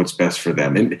like what's best for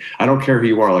them. And I don't care who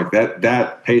you are, like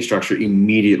that pay structure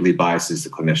immediately biases the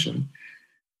clinician.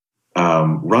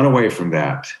 Run away from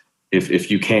that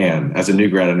if you can. As a new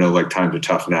grad, I know like times are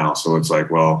tough now, so it's like,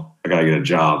 well, I gotta get a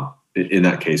job in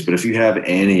that case. But if you have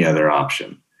any other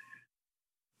option,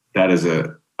 that is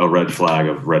a red flag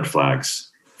of red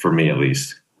flags for me, at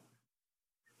least.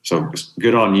 So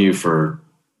good on you for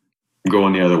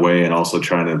going the other way and also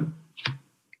trying to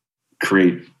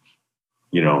create,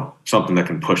 something that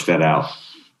can push that out.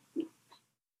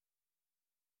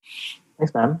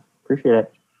 Thanks, man. Appreciate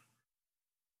it.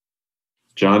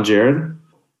 John, Jared?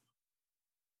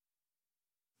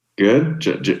 Good?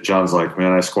 John's like,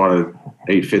 man, I squatted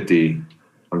 850.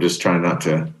 I'm just trying not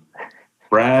to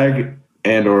brag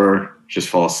and or just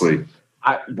fall asleep.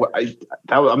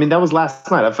 That was last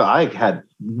night. I felt I had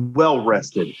well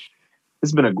rested. This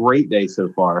has been a great day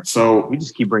so far. So we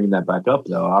just keep bringing that back up,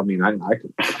 though. I mean, I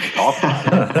could talk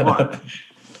about it. Come on.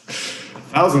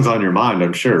 1,000's on your mind,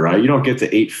 I'm sure, right? You don't get to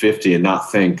 850 and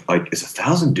not think, like, is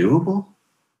 1,000 doable?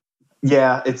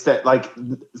 Yeah, it's that, like,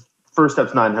 first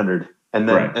step's 900. And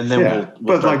then, Right. and then Yeah. we'll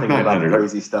But, start like, thinking about 900.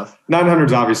 crazy stuff.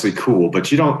 900's obviously cool, but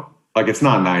you don't, like, it's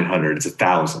not 900, it's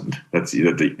 1,000 that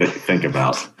you think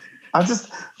about. I'm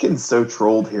just getting so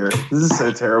trolled here. This is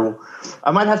so terrible.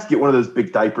 I might have to get one of those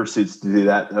big diaper suits to do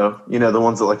that, though. You know, the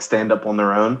ones that, like, stand up on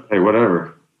their own. Hey,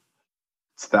 whatever.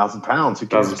 It's 1,000 pounds. Who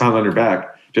cares? 1,000 pounds on your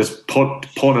back. Just pulling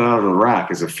it out of the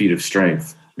rack is a feat of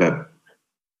strength that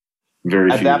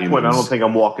very At few that point, I humans- don't think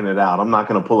I'm walking it out. I'm not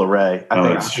going to pull a Ray.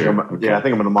 That's true. Okay. Yeah, I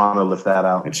think I'm going to monolift that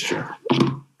out. It's true.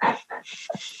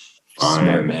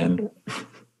 Smart, man.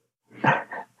 I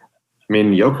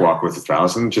mean, yoke walk with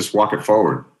 1,000, just walk it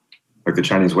forward, like the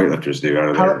Chinese weightlifters do out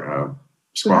of their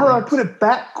So how do I put it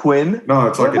back, Quinn? No,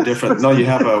 it's like a different. No, you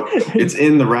have it's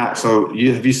in the rack. So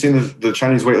have you seen the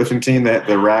Chinese weightlifting team? That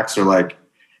the racks are like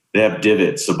they have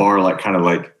divots. The bar like kind of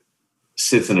like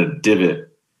sits in a divot,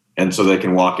 and so they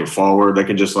can walk it forward. They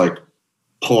can just like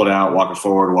pull it out, walk it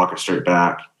forward, walk it straight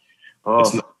back. Oh,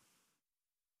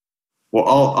 Well,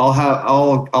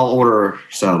 I'll order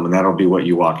some, and that'll be what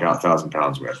you walk out 1,000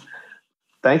 pounds with.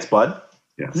 thanks, bud.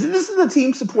 Yeah. This is the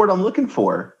team support I'm looking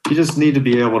for. You just need to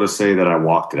be able to say that I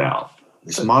walked it out.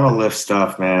 This monolift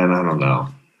stuff, man, I don't know.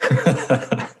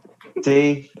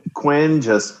 See, Quinn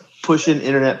just pushing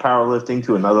internet powerlifting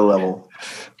to another level.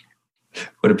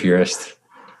 What a purist.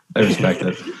 I respect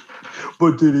it.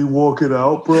 But did he walk it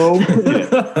out, bro?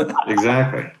 Yeah,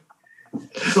 exactly.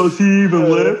 Does he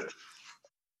even lift?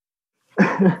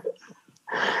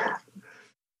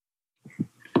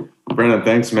 Brennan,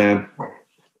 thanks, man.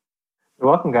 You're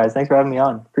welcome, guys. Thanks for having me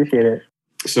on. Appreciate it.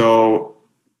 So,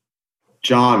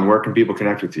 John, where can people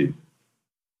connect with you?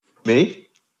 Me?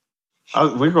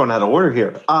 We're going out of order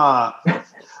here.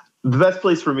 The best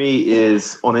place for me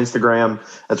is on Instagram.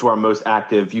 That's where I'm most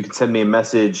active. You can send me a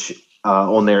message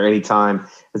on there anytime.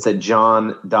 It's at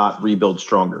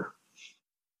john.rebuildstronger.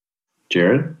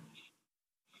 Jared?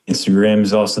 Instagram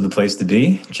is also the place to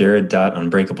be,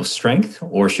 jared.unbreakablestrength,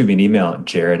 or shoot me an email at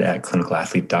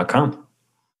jared@clinicalathlete.com.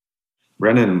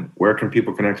 Brennan, where can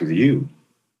people connect with you?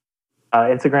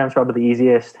 Instagram's probably the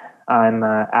easiest. I'm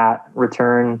at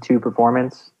return to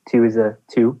performance. 2 is a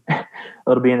 2.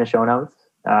 It'll be in the show notes.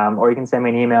 Or you can send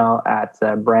me an email at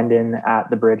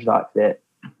brendan@thebridge.fit.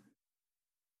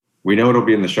 We know it'll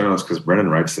be in the show notes because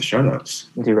Brennan writes the show notes.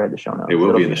 Do write the show notes. It will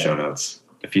It'll be in the show notes.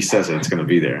 If he says it, it's going to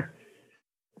be there.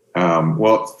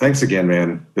 Well, thanks again,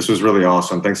 man. This was really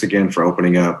awesome. Thanks again for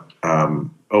opening up.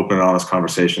 Open and honest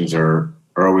conversations are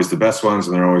always the best ones,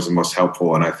 and they're always the most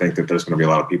helpful. And I think that there's going to be a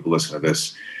lot of people listening to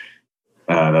this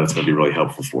that it's going to be really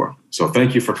helpful for. So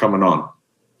thank you for coming on.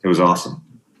 It was awesome.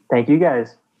 Thank you,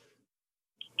 guys.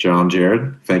 John,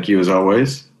 Jared, thank you as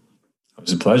always. It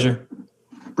was a pleasure.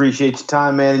 Appreciate your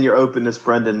time, man, and your openness,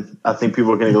 Brendan. I think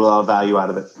people are going to get a lot of value out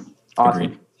of it. Awesome.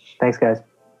 Agreed. Thanks, guys.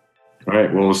 All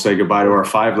right, we'll say goodbye to our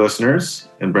 5 listeners,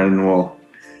 and Brendan will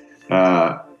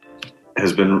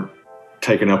has been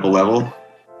taken up a level.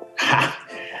 All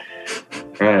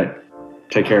right,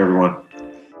 take care, everyone.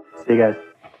 See you guys.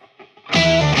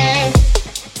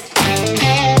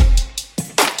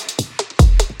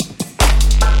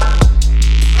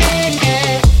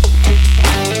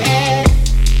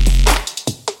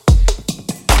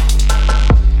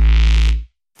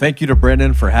 Thank you to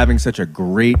Brendan for having such a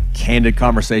great, candid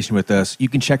conversation with us. You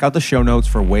can check out the show notes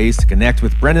for ways to connect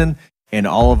with Brendan and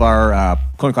all of our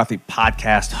Clinical Athlete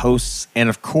podcast hosts. And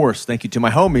of course, thank you to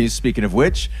my homies, speaking of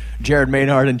which, Jared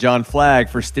Maynard and John Flagg,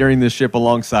 for steering this ship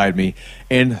alongside me.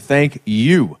 And thank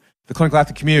you, the Clinical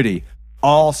Athlete community,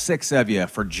 all 6 of you,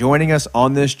 for joining us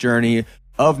on this journey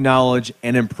of knowledge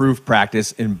and improved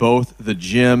practice in both the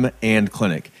gym and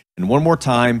clinic. And one more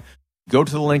time, go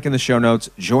to the link in the show notes,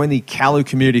 join the CALU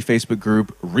community Facebook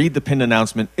group, read the pinned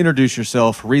announcement, introduce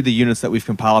yourself, read the units that we've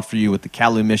compiled for you with the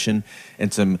CALU mission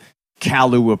and some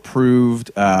CALU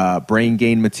approved brain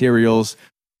gain materials.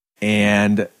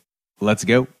 And let's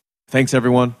go. Thanks,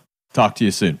 everyone. Talk to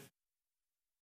you soon.